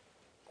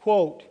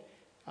 quote,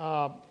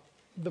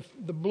 the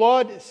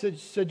blood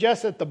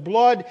suggests that the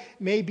blood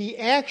may be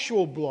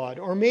actual blood,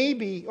 or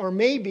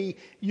maybe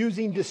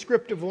using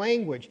descriptive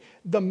language.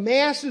 The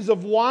masses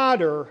of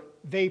water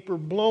vapor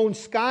blown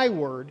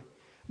skyward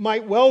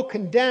might well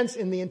condense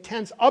in the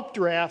intense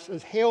updrafts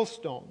as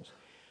hailstones.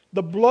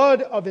 The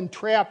blood of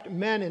entrapped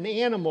men and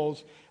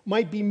animals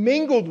might be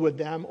mingled with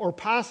them, or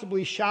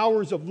possibly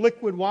showers of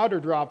liquid water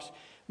drops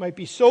might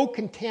be so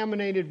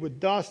contaminated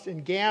with dust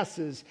and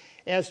gases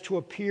as to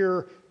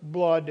appear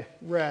blood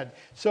red.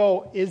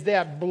 So is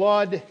that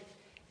blood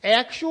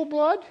actual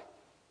blood?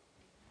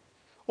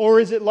 Or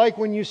is it like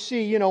when you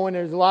see, when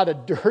there's a lot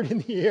of dirt in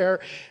the air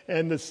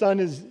and the sun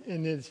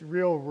is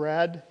real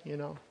red,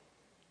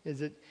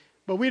 Is it?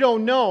 But we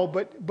don't know,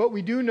 but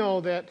we do know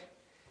that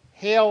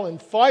hail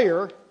and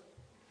fire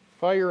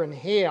and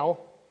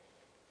hail,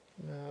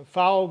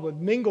 followed with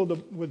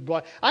mingled with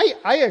blood.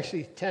 I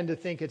actually tend to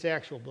think it's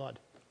actual blood.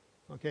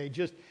 Okay,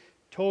 just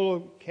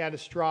total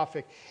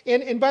catastrophic.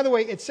 And by the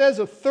way, it says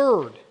a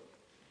third.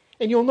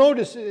 And you'll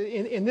notice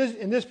in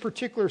this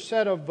particular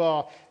set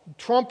of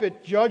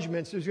trumpet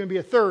judgments, there's going to be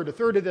a third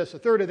of this, a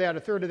third of that, a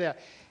third of that.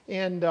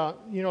 And,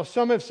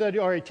 some have said,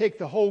 all right, take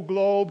the whole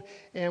globe,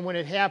 and when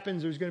it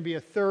happens, there's going to be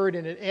a third,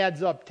 and it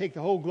adds up. Take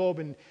the whole globe,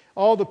 and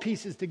all the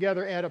pieces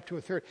together add up to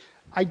a third.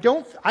 I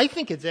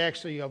think it's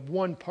actually of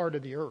one part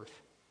of the earth.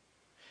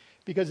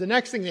 Because the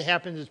next thing that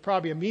happens is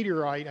probably a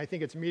meteorite, I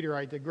think it's a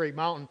meteorite, the Great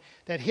Mountain,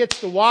 that hits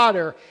the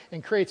water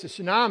and creates a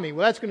tsunami.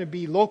 Well, that's going to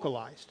be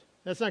localized.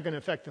 That's not going to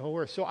affect the whole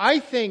earth. So I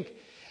think,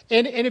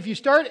 and if you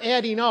start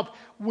adding up,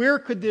 where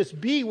could this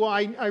be? Well,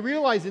 I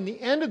realize in the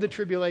end of the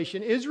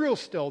tribulation,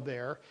 Israel's still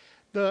there.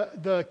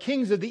 The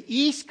kings of the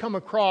east come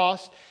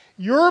across.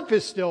 Europe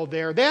is still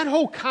there. That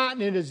whole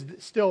continent is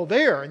still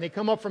there, and they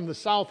come up from the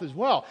south as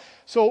well.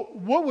 So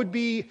what would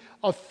be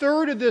a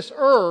third of this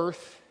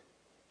earth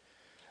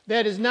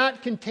that is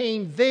not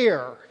contained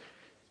there?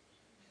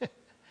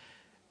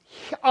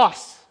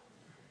 Us.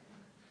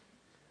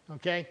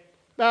 Okay?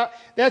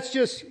 That's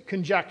just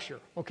conjecture,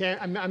 okay?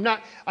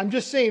 I'm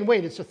just saying,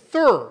 wait, it's a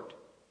third,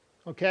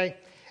 okay?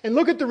 And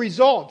look at the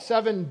result,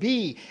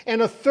 7b.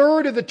 And a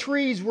third of the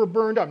trees were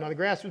burned up. Now, the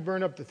grass was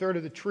burned up, the third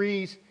of the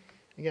trees.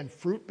 Again,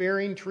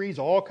 fruit-bearing trees,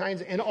 all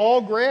kinds, and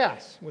all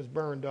grass was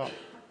burned up.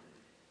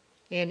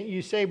 And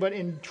you say, but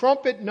in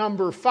trumpet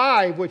number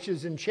 5, which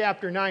is in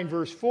chapter 9,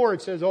 verse 4,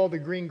 it says all the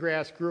green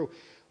grass grew.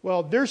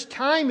 Well, there's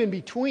time in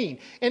between.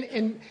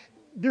 And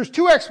there's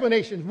two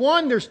explanations.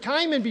 One, there's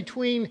time in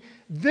between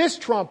this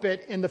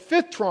trumpet and the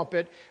 5th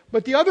trumpet,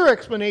 but the other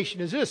explanation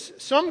is this.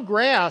 Some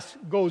grass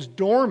goes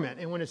dormant,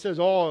 and when it says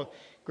all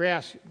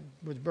grass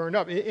was burned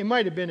up, it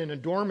might have been in a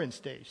dormant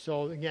stage.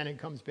 So again, it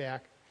comes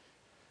back.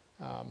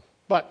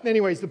 But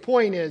anyways, the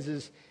point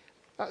is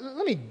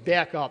let me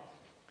back up.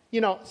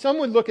 Some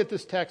would look at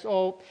this text,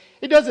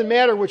 it doesn't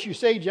matter what you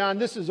say, John,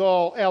 this is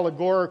all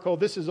allegorical,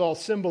 this is all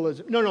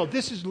symbolism. No,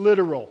 this is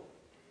literal.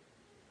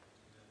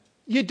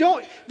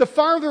 The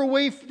farther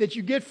away that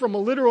you get from a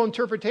literal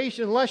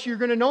interpretation, the less you're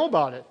going to know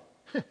about it.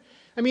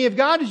 I mean, if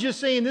God is just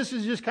saying this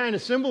is just kind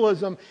of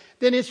symbolism,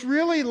 then it's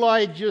really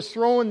like just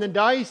throwing the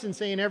dice and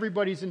saying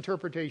everybody's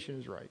interpretation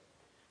is right.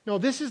 No,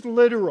 this is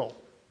literal.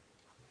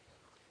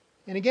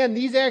 And again,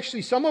 these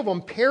actually, some of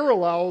them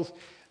parallels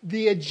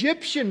the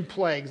Egyptian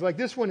plagues. Like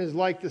this one is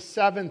like the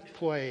 7th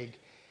plague.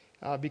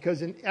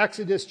 Because in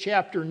Exodus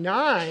chapter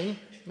 9,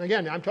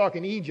 again, I'm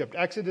talking Egypt,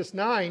 Exodus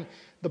 9,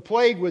 the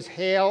plague was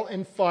hail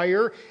and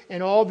fire,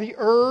 and all the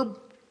herb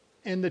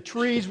and the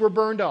trees were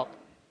burned up.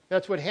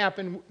 That's what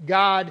happened,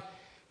 God,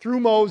 through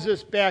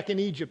Moses back in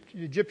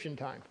Egyptian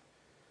time.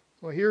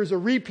 Well, here's a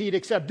repeat,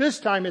 except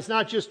this time it's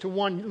not just to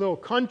one little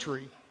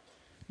country.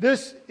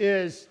 This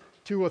is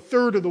to a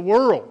third of the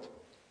world.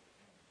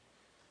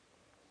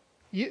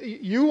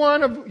 You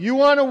want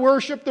to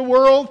worship the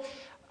world?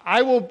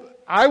 I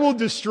will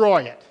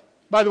destroy it.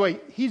 By the way,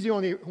 he's the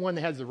only one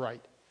that has the right.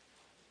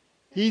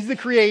 He's the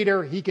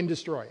creator. He can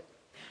destroy it.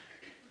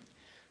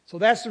 So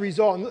that's the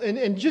result.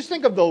 And just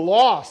think of the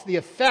loss, the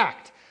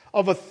effect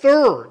of a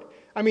third.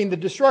 I mean, the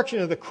destruction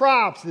of the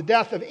crops, the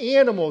death of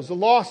animals, the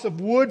loss of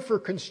wood for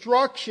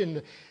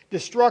construction,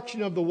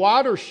 destruction of the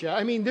watershed.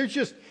 I mean,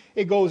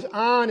 it goes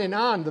on and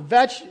on. The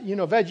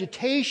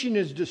vegetation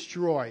is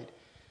destroyed.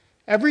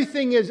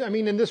 Everything is,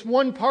 in this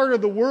one part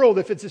of the world,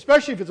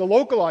 especially if it's a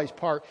localized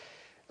part,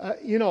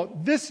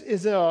 this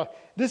is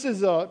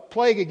a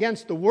plague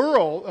against the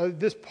world,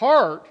 this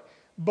part,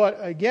 but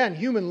again,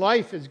 human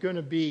life is going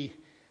to be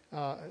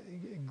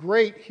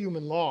great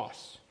human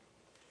loss.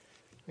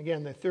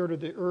 Again, the third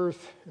of the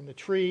earth and the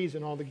trees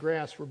and all the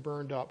grass were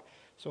burned up.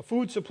 So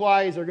food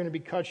supplies are going to be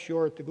cut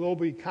short. The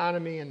global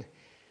economy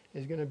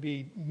is going to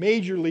be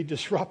majorly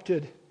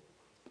disrupted.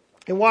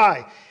 And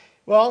why?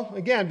 Well,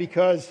 again,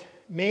 because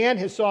man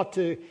has sought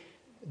to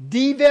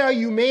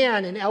devalue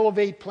man and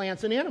elevate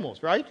plants and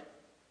animals, right?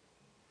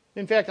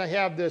 In fact, I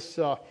have this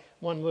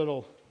one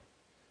little,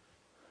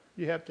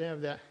 you have to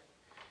have that.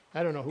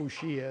 I don't know who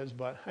she is,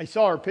 but I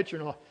saw her picture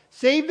and all.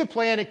 Save the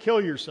planet, kill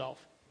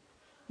yourself.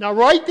 Now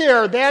right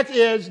there, that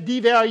is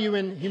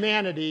devaluing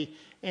humanity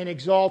and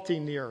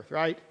exalting the earth,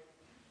 right?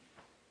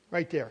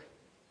 Right there.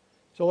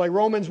 So like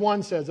Romans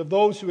 1 says, of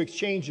those who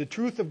exchange the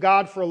truth of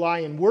God for a lie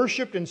and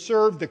worshiped and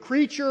served the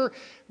creature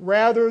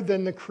rather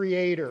than the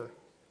creator.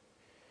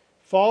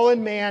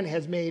 Fallen man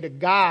has made a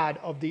god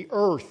of the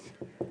earth.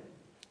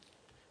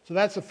 So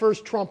that's the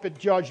first trumpet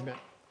judgment.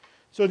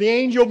 So the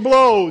angel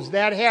blows,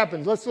 that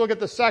happens. Let's look at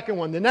the second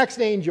one. The next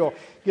angel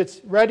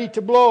gets ready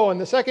to blow, and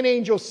the second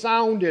angel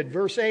sounded,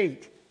 verse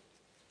 8.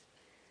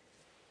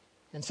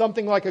 And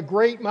something like a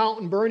great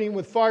mountain burning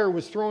with fire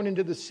was thrown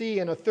into the sea,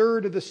 and a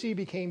third of the sea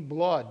became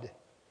blood.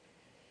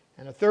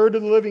 And a third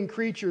of the living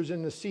creatures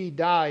in the sea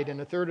died, and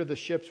a third of the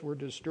ships were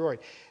destroyed.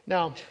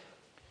 Now,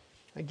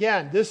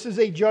 again, this is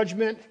a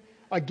judgment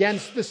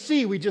against the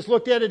sea. We just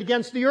looked at it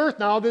against the earth.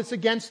 Now this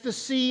against the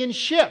sea and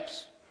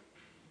ships.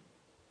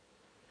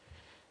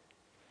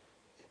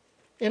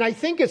 And I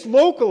think it's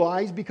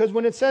localized because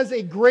when it says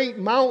a great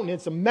mountain,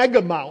 it's a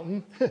mega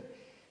mountain.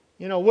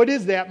 What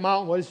is that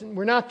mountain?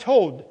 We're not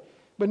told.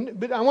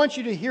 But I want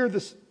you to hear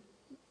this.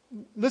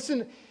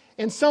 Listen,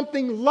 and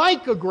something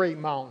like a great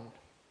mountain.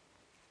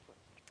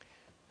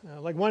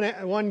 Like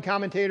one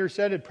commentator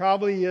said, it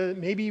probably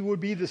maybe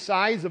would be the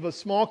size of a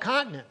small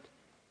continent.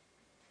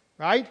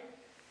 Right?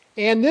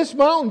 And this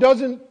mountain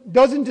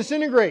doesn't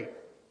disintegrate.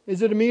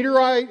 Is it a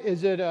meteorite?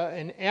 Is it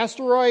an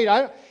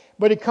asteroid?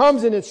 But it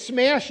comes and it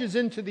smashes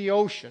into the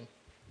ocean.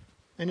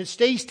 And it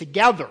stays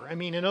together.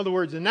 In other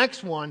words, the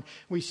next one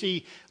we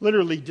see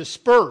literally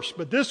dispersed.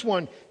 But this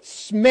one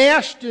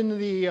smashed into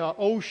the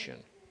ocean.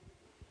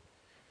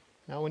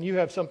 Now, when you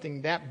have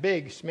something that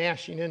big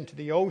smashing into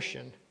the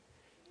ocean,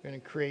 you're going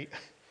to create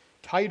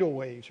tidal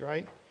waves,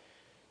 right?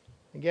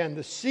 Again,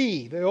 the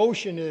sea, the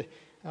ocean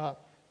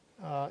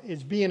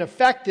is being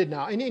affected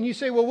now. And you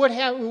say, well, what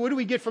do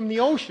we get from the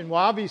ocean?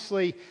 Well,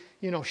 obviously,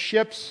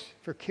 ships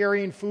for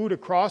carrying food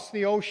across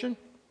the ocean.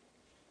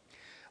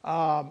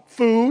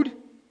 Food.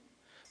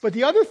 But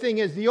the other thing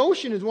is the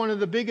ocean is one of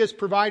the biggest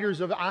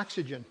providers of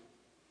oxygen.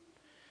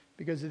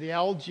 Because of the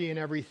algae and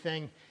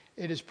everything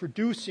it is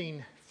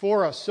producing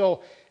for us.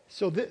 So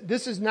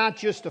this is not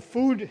just a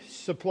food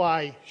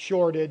supply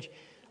shortage.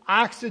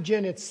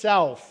 Oxygen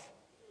itself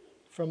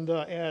from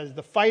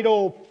the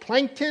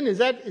phytoplankton, is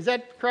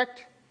that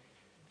correct?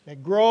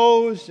 That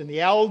grows and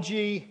the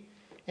algae.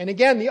 And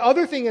again, the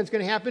other thing that's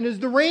going to happen is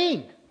the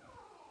rain.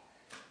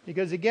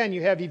 Because again,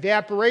 you have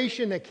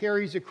evaporation that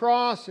carries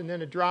across and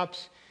then it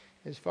drops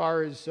as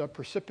far as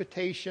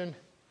precipitation.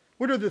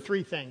 What are the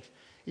three things?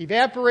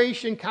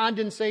 Evaporation,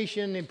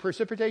 condensation, and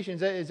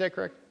precipitation. Is that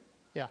correct?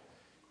 Yeah.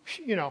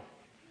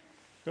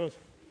 Goes.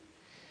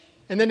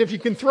 And then if you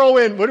can throw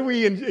in, what are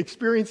we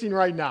experiencing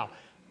right now?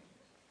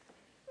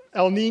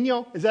 El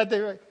Nino? Is that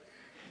the right?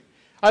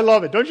 I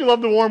love it. Don't you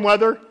love the warm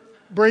weather?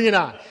 Bring it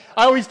on.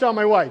 I always tell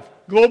my wife,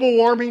 global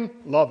warming,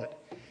 love it.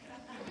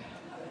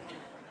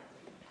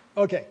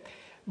 Okay.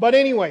 But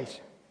anyways,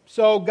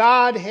 so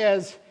God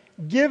has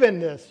given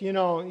this,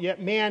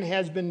 yet man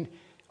has been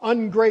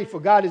ungrateful.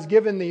 God has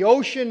given the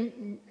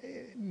ocean.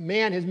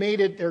 Man has made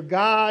it their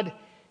God.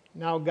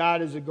 Now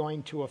God is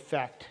going to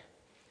affect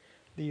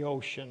the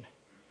ocean.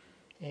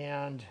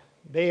 And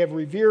they have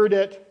revered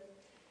it.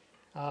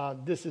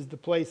 This is the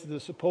place of the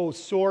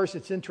supposed source.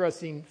 It's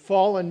interesting.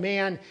 Fallen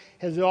man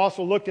has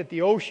also looked at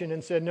the ocean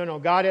and said, no,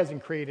 God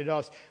hasn't created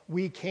us.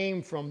 We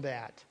came from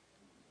that.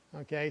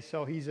 Okay,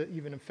 so he's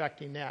even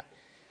affecting that.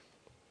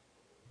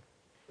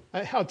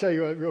 I'll tell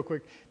you real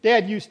quick.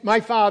 My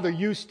father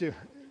used to,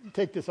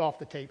 take this off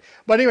the tape.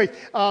 But anyways,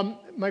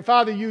 my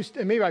father used,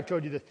 and maybe I've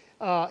told you this,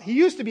 he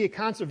used to be a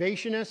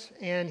conservationist,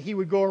 and he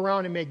would go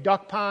around and make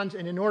duck ponds,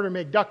 and in order to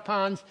make duck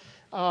ponds,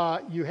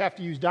 you have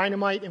to use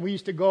dynamite, and we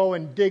used to go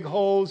and dig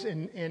holes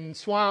in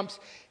swamps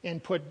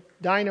and put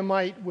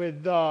dynamite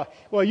with, it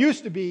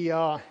used to be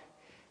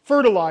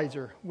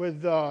fertilizer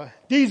with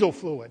diesel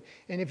fluid.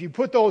 And if you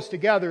put those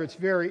together, it's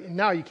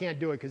now you can't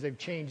do it because they've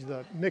changed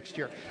the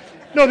mixture.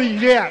 No,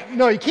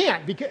 you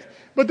can't.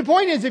 But the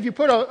point is, if you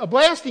put a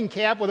blasting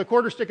cap with a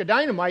quarter stick of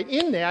dynamite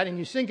in that and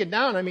you sink it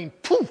down, I mean,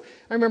 poof!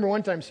 I remember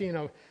one time seeing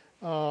a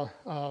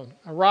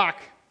rock,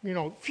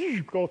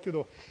 go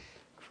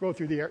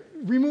through the air.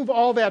 Remove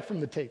all that from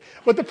the tape.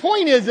 But the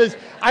point is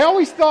I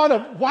always thought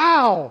of,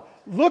 wow,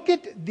 look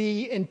at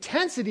the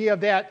intensity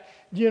of that,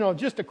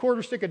 just a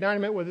quarter stick of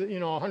dynamite with,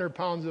 100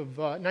 pounds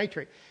of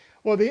nitrate.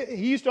 Well,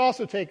 he used to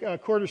also take a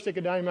quarter stick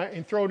of dynamite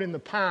and throw it in the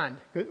pond.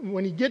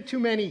 When you get too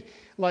many,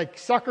 like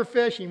sucker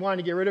fish, and you want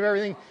to get rid of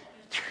everything.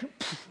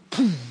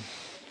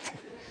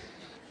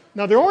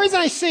 Now, the only reason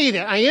I say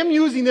that, I am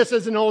using this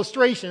as an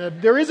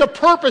illustration. There is a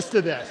purpose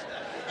to this.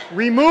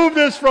 Remove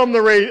this from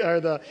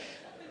the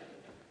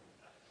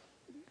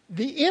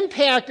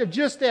impact of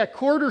just that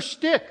quarter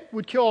stick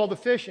would kill all the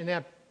fish in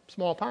that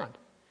small pond.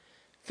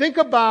 Think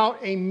about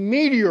a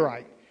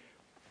meteorite.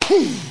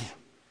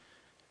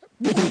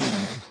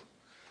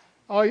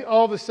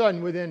 All of a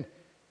sudden, within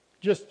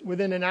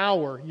an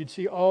hour, you'd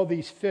see all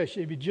these fish.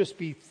 It would just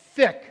be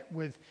thick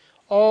with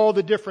all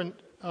the different,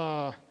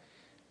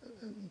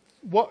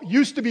 what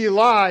used to be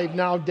alive,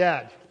 now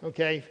dead.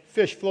 Okay,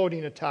 fish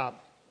floating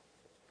atop.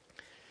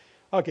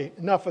 Okay,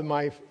 enough of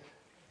my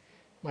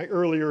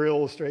earlier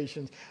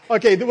illustrations.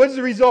 Okay, what is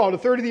the result? A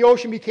third of the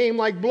ocean became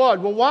like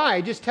blood. Well, why?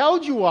 I just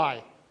told you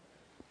why.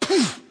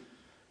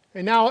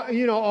 And now,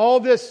 all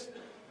this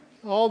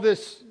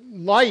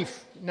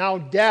life now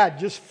dead,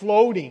 just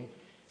floating,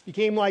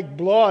 became like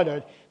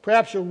blood,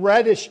 perhaps a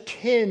reddish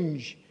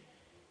tinge,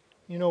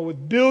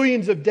 with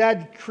billions of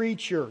dead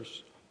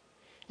creatures.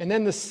 And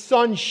then the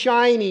sun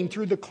shining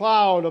through the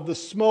cloud of the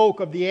smoke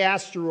of the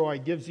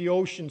asteroid gives the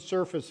ocean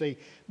surface a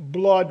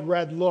blood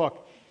red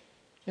look.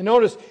 And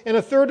notice, and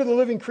a third of the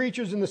living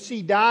creatures in the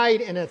sea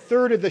died, and a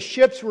third of the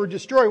ships were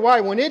destroyed.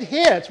 Why? When it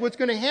hits, what's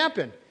going to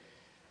happen?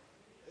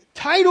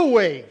 Tidal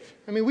wave.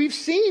 I mean, we've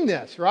seen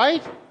this,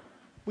 right?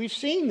 We've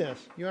seen this.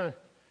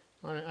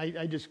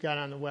 I just got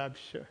on the web.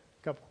 Sure,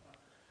 a couple.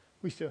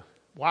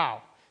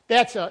 Wow.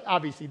 That is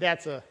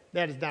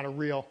not a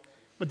real,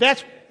 but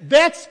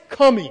that's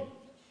coming.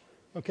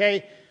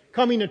 Okay,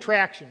 coming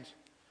attractions,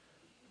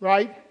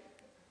 right?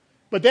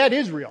 But that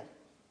is real.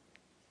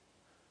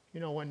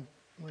 When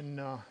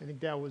I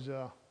think that was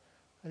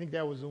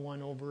the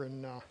one over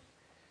in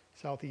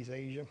Southeast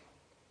Asia.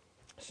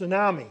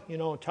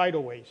 Tsunami,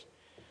 tidal waves.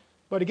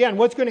 But again,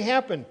 what's going to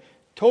happen?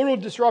 Total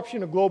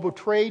disruption of global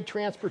trade,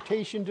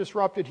 transportation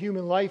disrupted,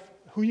 human life,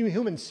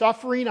 human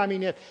suffering. I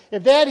mean, if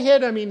that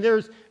hit,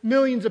 there's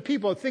millions of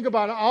people. Think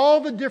about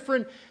all the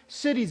different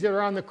cities that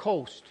are on the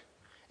coast.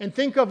 And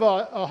think of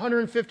a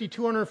 150,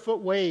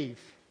 200-foot wave.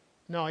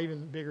 No,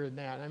 even bigger than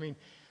that.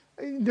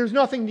 There's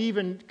nothing to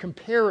even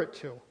compare it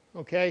to,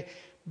 okay?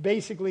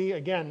 Basically,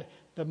 again,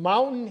 the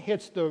mountain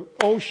hits the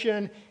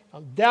ocean,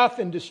 death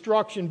and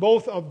destruction,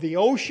 both of the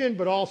ocean,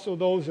 but also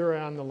those that are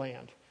on the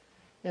land.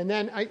 And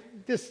then I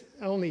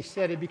only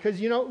said it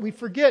because, we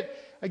forget,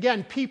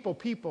 again, people,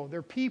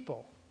 they're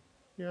people.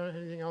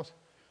 Anything else?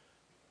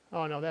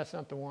 Oh, no, that's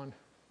not the one.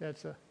 That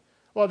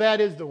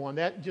is the one.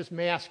 That just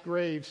mass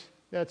graves.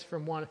 That's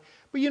from one.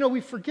 But,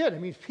 we forget.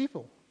 It's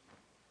people.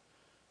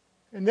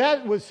 And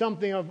that was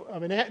something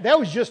that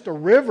was just a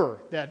river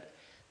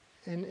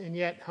and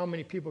yet how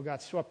many people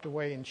got swept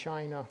away in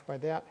China by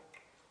that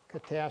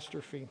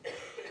catastrophe.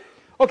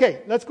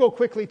 Okay, let's go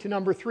quickly to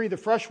number 3, the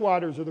fresh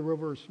waters of the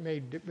rivers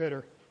made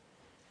bitter.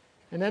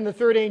 And then the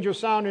third angel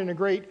sounded, and a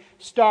great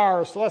star,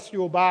 a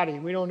celestial body,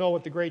 we don't know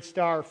what the great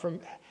star,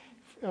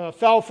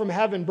 fell from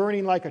heaven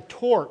burning like a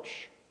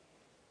torch.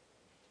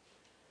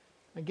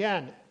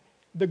 Again,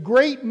 the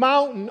great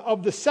mountain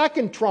of the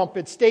second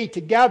trumpet stayed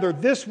together.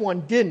 This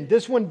one didn't.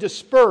 This one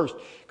dispersed.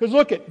 Because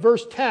look at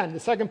verse 10, the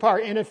second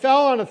part. And it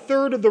fell on a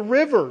third of the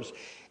rivers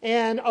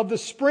and of the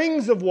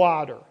springs of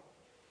water.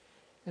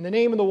 And the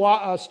name of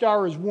the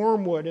star is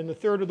wormwood, and the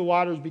third of the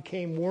waters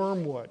became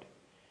wormwood.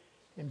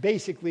 And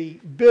basically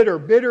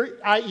bitter,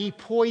 i.e.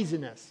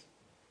 poisonous.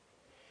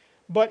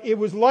 But it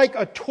was like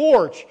a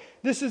torch.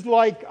 This is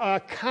like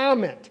a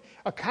comet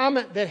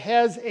that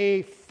has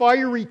a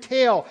fiery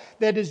tail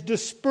that is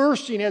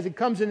dispersing as it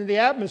comes into the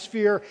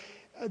atmosphere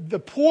the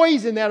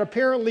poison that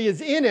apparently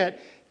is in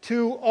it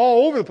to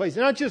all over the place. It's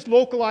not just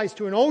localized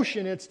to an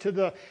ocean, it's to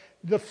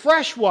the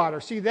fresh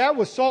water. See, that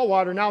was salt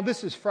water, now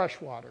this is fresh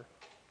water.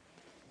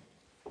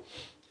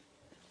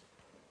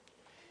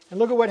 And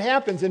look at what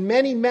happens. And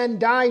many men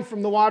died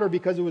from the water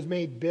because it was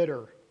made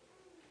bitter.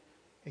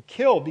 It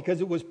killed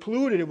because it was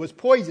polluted, it was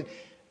poisoned.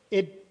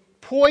 It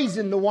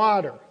poisoned the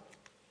water.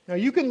 Now,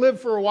 you can live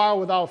for a while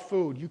without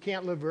food. You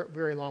can't live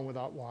very long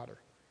without water.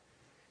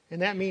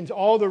 And that means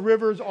all the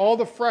rivers, all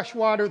the fresh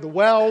water, the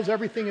wells,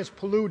 everything is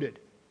polluted.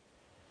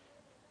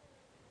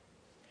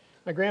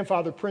 My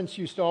grandfather, Prince,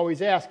 used to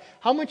always ask,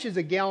 how much is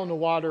a gallon of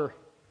water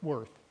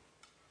worth?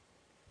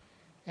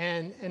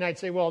 And I'd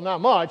say, well, not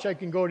much. I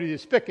can go to the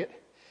spigot.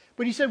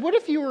 But he said, what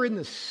if you were in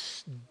the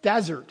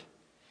desert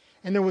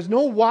and there was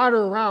no water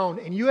around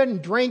and you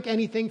hadn't drank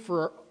anything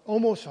for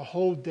almost a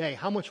whole day?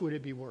 How much would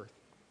it be worth?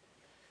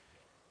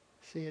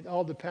 See, it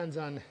all depends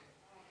on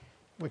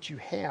what you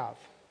have.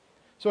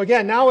 So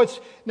again,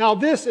 now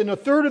this and a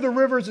third of the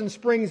rivers and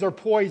springs are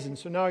poisoned.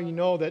 So now you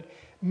know that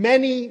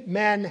many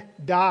men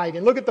died.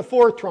 And look at the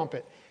fourth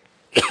trumpet.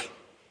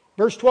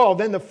 Verse 12,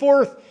 then the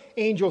fourth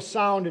angel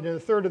sounded, and a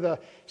third of the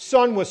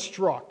sun was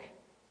struck,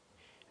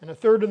 and a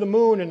third of the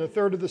moon, and a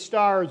third of the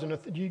stars. And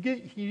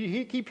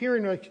you keep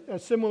hearing a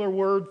similar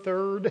word,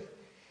 third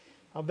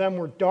of them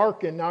were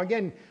darkened. Now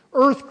again,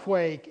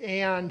 earthquake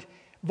and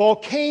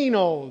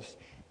volcanoes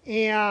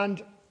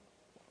and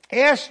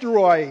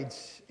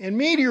asteroids and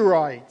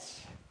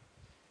meteorites.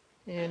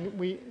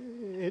 And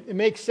it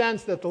makes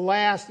sense that the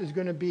last is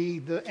going to be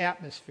the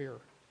atmosphere.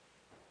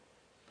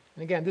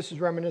 And again, this is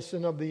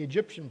reminiscent of the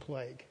Egyptian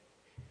plague,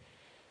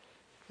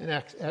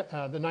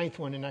 the ninth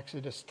one in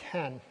Exodus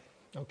 10.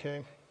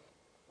 Okay.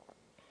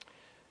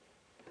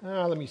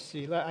 Let me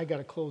see. I got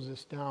to close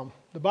this down.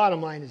 The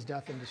bottom line is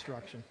death and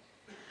destruction.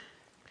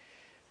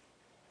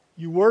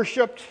 You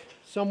worshipped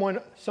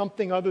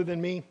something other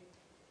than me.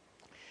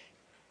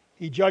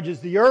 He judges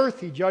the earth,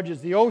 he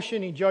judges the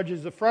ocean, he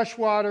judges the fresh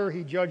water,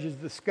 he judges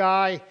the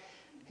sky,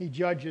 he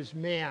judges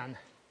man.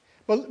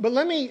 But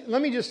let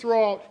me just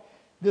throw out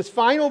this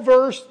final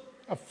verse,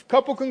 a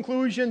couple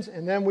conclusions,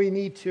 and then we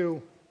need to.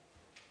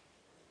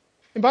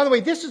 And by the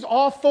way, this is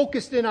all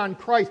focused in on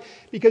Christ,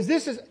 because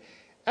this is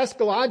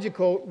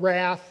eschatological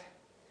wrath.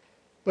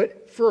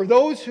 But for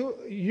those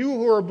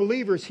who are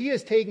believers, he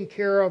has taken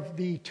care of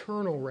the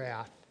eternal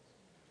wrath.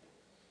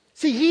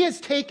 See, he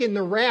has taken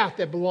the wrath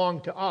that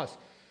belonged to us.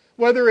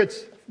 Whether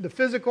it's the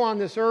physical on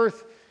this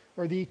earth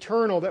or the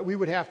eternal that we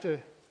would have to.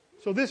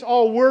 So this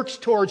all works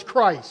towards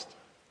Christ.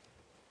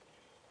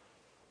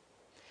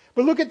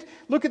 But look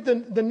at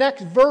the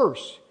next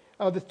verse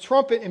of the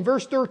trumpet in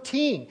verse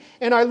 13.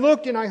 And I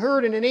looked and I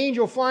heard an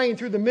angel flying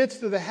through the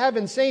midst of the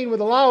heavens saying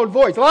with a loud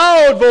voice,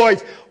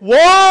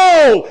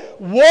 woe,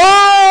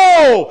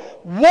 woe,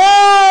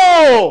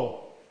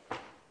 woe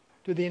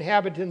to the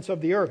inhabitants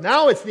of the earth.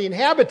 Now it's the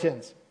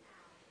inhabitants.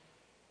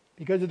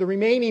 Because of the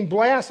remaining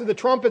blast of the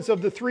trumpets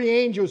of the three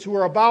angels who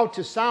are about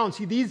to sound.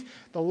 See,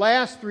 the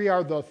last three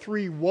are the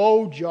three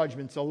woe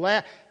judgments.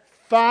 The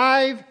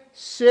 5,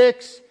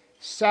 6,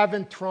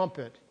 7th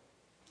trumpet.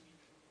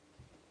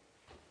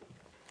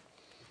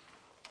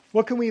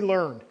 What can we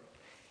learn?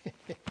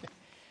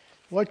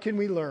 What can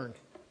we learn?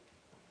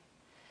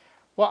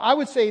 Well, I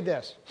would say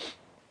this.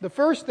 The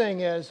first thing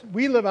is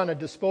we live on a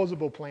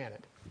disposable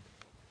planet.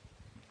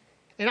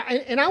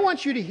 And I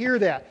want you to hear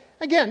that.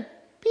 Again,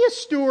 be a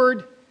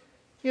steward.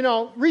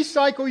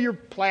 Recycle your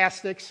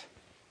plastics.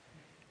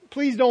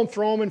 Please don't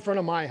throw them in front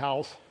of my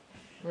house.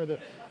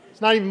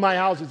 It's not even my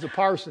house, it's a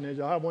parsonage.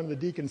 I'll have one of the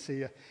deacons see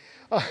you.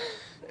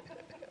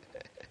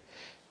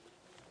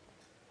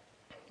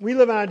 We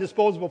live on a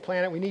disposable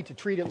planet. We need to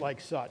treat it like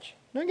such.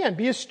 Now again,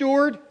 be a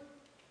steward.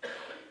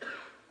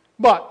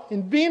 But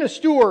in being a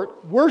steward,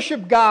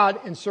 worship God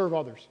and serve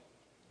others.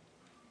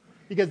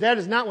 Because that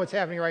is not what's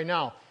happening right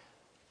now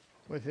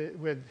with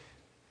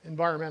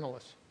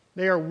environmentalists.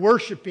 They are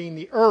worshiping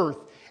the earth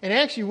and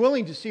actually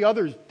willing to see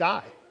others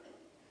die.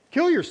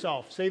 Kill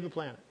yourself, save the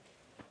planet.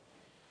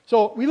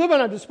 So we live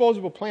on a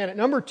disposable planet.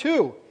 Number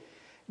 2,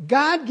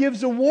 God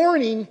gives a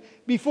warning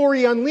before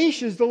he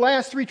unleashes the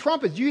last 3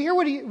 trumpets. Do you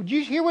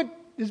hear what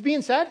is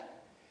being said?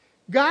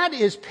 God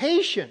is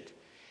patient.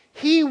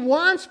 He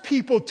wants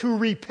people to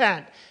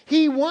repent.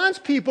 He wants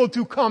people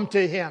to come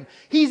to him.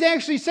 He's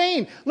actually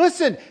saying,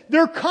 listen,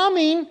 they're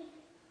coming.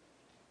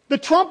 The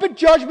trumpet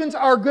judgments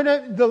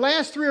the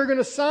last 3 are going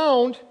to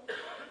sound.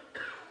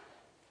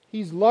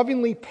 He's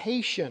lovingly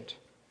patient.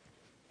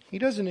 He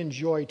doesn't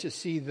enjoy to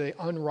see the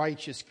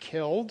unrighteous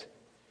killed.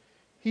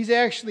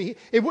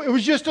 It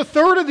was just a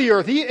third of the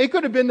earth. It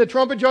could have been the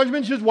trumpet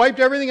judgments just wiped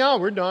everything out.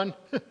 We're done.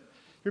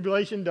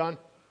 Tribulation done.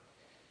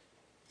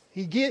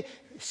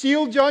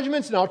 Sealed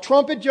judgments, now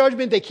trumpet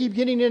judgment, they keep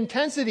getting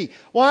intensity.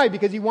 Why?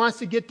 Because he wants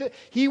to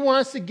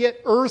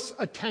get Earth's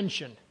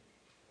attention.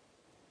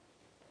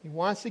 He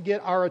wants to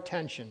get our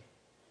attention.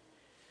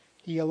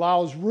 He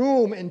allows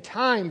room and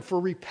time for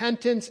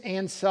repentance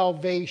and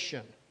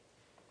salvation.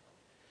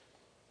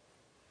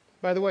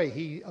 By the way,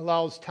 he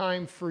allows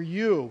time for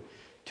you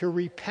to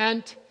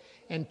repent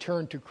and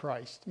turn to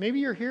Christ. Maybe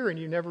you're here and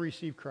you never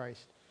received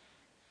Christ.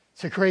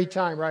 It's a great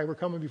time, right? We're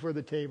coming before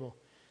the table.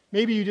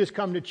 Maybe you just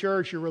come to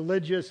church, you're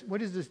religious.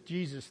 What is this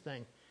Jesus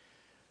thing?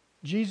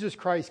 Jesus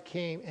Christ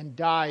came and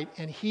died,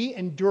 and He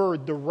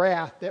endured the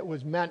wrath that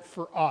was meant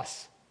for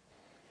us.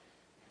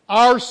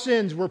 Our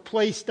sins were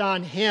placed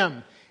on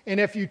Him. And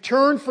if you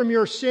turn from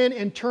your sin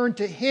and turn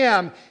to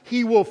Him,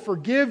 He will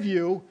forgive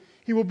you.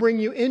 He will bring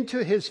you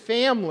into His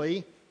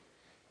family.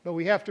 But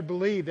we have to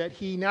believe that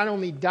He not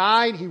only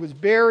died, He was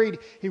buried,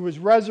 He was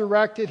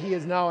resurrected. He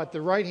is now at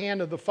the right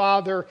hand of the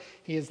Father.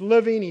 He is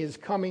living. He is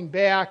coming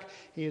back.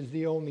 He is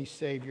the only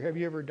Savior. Have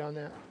you ever done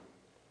that?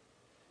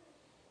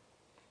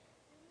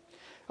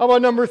 How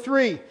about number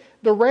 3?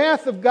 The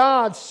wrath of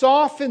God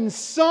softens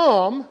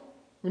some.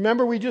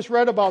 Remember we just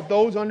read about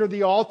those under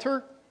the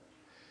altar?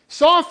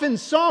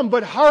 Softens some,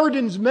 but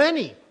hardens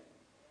many.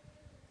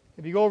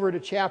 If you go over to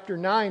chapter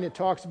 9, it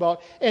talks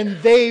about, and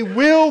they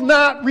will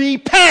not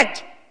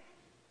repent.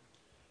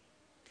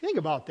 Think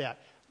about that.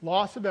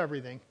 Loss of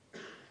everything.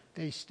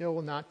 They still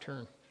will not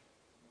turn.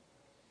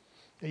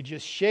 They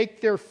just shake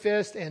their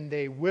fist and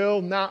they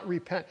will not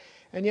repent.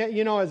 And yet,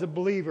 as a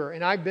believer,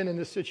 and I've been in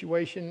this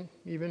situation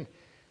even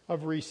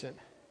of recent,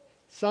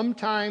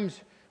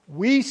 sometimes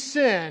we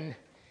sin,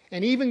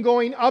 and even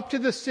going up to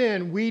the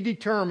sin, we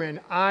determine,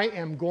 I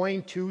am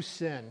going to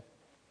sin.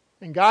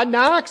 And God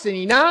knocks, and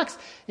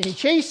He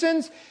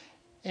chastens,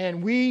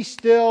 and we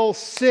still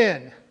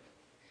sin.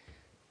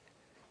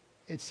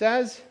 It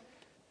says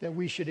that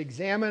we should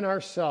examine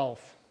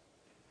ourselves.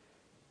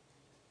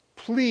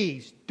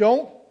 Please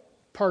don't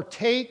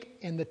partake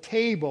in the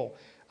table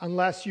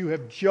unless you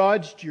have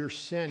judged your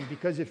sin.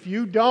 Because if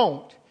you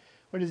don't,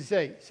 what does it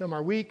say? Some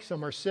are weak,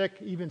 some are sick,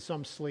 even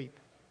some sleep.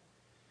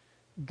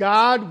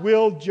 God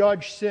will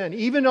judge sin,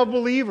 even of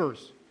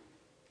believers.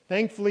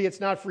 Thankfully, it's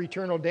not for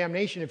eternal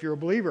damnation if you're a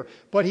believer,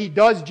 but He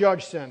does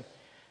judge sin.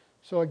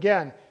 So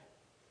again,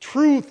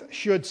 truth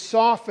should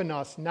soften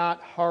us,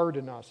 not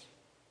harden us.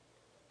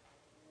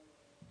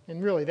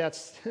 And really,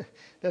 that's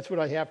what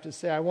I have to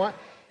say.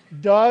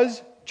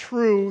 Does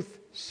truth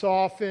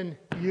soften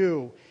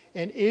you?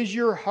 And is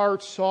your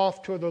heart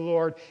soft toward the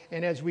Lord?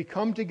 And as we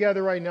come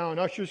together right now, and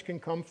ushers can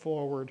come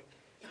forward,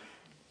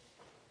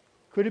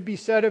 could it be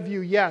said of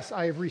you, yes,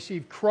 I have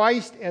received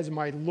Christ as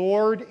my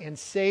Lord and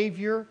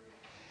Savior.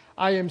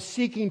 I am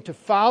seeking to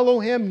follow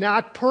Him,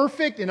 not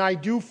perfect, and I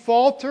do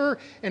falter,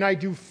 and I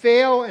do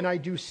fail, and I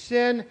do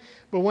sin.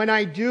 But when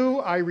I do,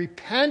 I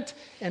repent,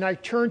 and I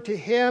turn to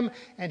Him,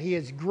 and He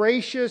is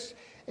gracious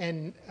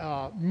and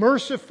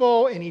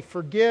merciful, and He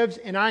forgives,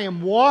 and I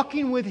am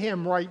walking with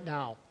Him right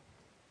now.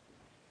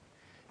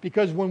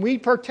 Because when we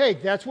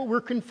partake, that's what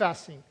we're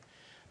confessing,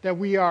 that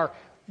we are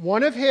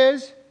one of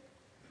His,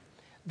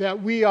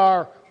 that we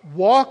are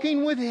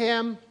walking with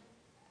Him,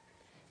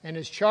 and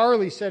as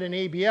Charlie said in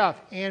ABF,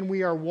 and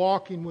we are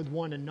walking with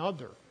one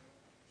another.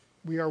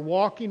 We are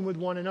walking with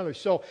one another.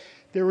 So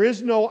there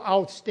is no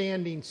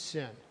outstanding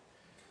sin.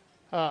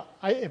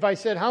 If I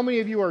said, how many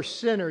of you are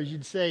sinners?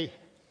 You'd say,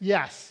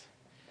 yes.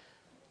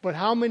 But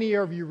how many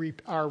of you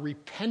are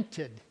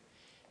repented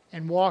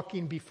and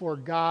walking before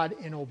God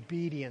in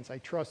obedience? I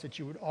trust that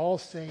you would all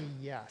say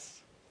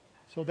yes.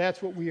 So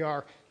that's what we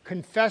are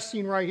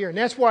confessing right here. And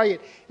that's why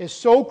it is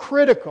so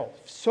critical,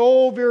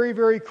 so very,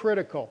 very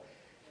critical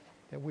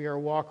that we are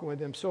walking with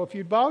Him. So if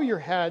you bow your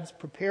heads,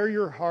 prepare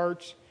your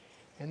hearts,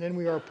 and then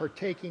we are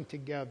partaking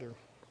together.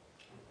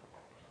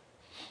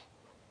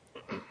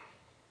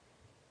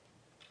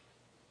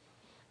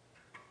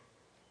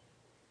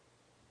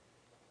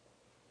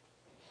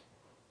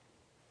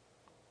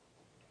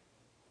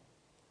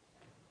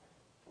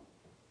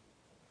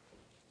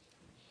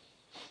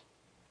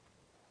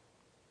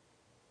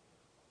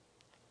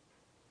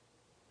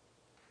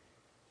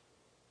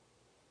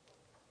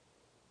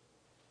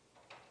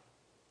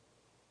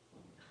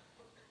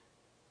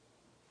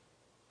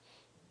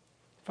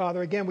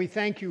 Father, again, we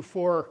thank You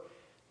for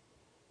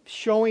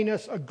showing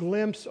us a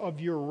glimpse of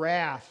Your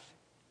wrath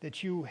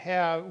that You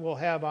will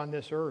have on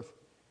this earth.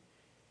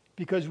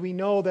 Because we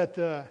know that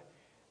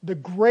the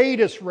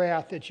greatest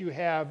wrath that You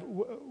have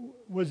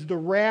was the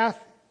wrath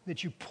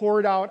that You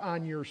poured out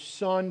on Your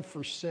Son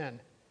for sin.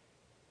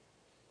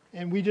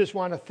 And we just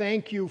want to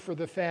thank You for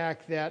the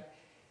fact that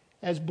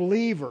as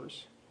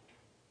believers,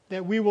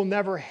 that we will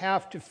never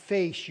have to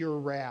face Your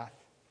wrath.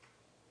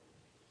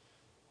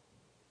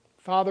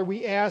 Father,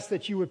 we ask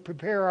that You would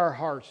prepare our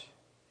hearts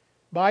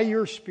by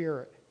Your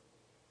Spirit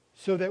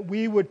so that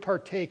we would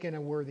partake in a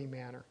worthy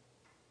manner.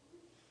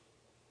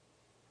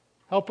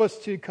 Help us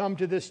to come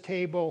to this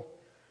table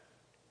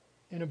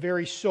in a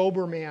very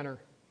sober manner,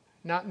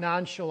 not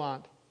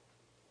nonchalant.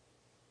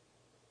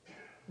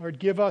 Lord,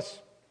 give us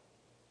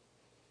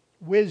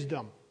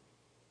wisdom.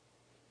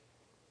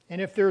 And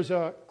if there's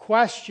a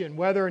question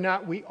whether or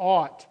not we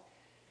ought,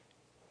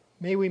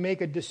 may we make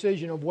a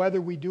decision of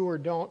whether we do or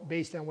don't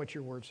based on what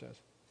Your Word says.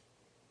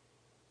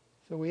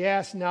 So we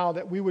ask now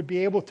that we would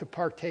be able to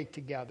partake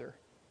together.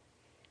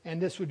 And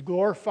this would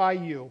glorify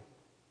You.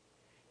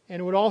 And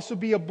it would also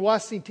be a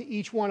blessing to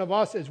each one of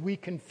us as we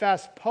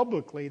confess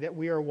publicly that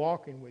we are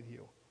walking with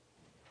you.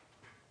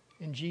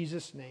 In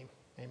Jesus' name,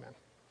 amen.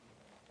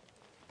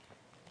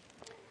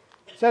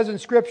 It says in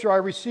Scripture, I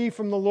received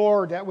from the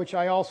Lord that which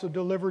I also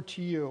delivered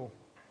to you,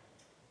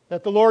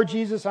 that the Lord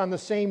Jesus on the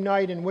same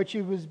night in which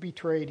he was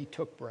betrayed, he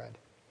took bread.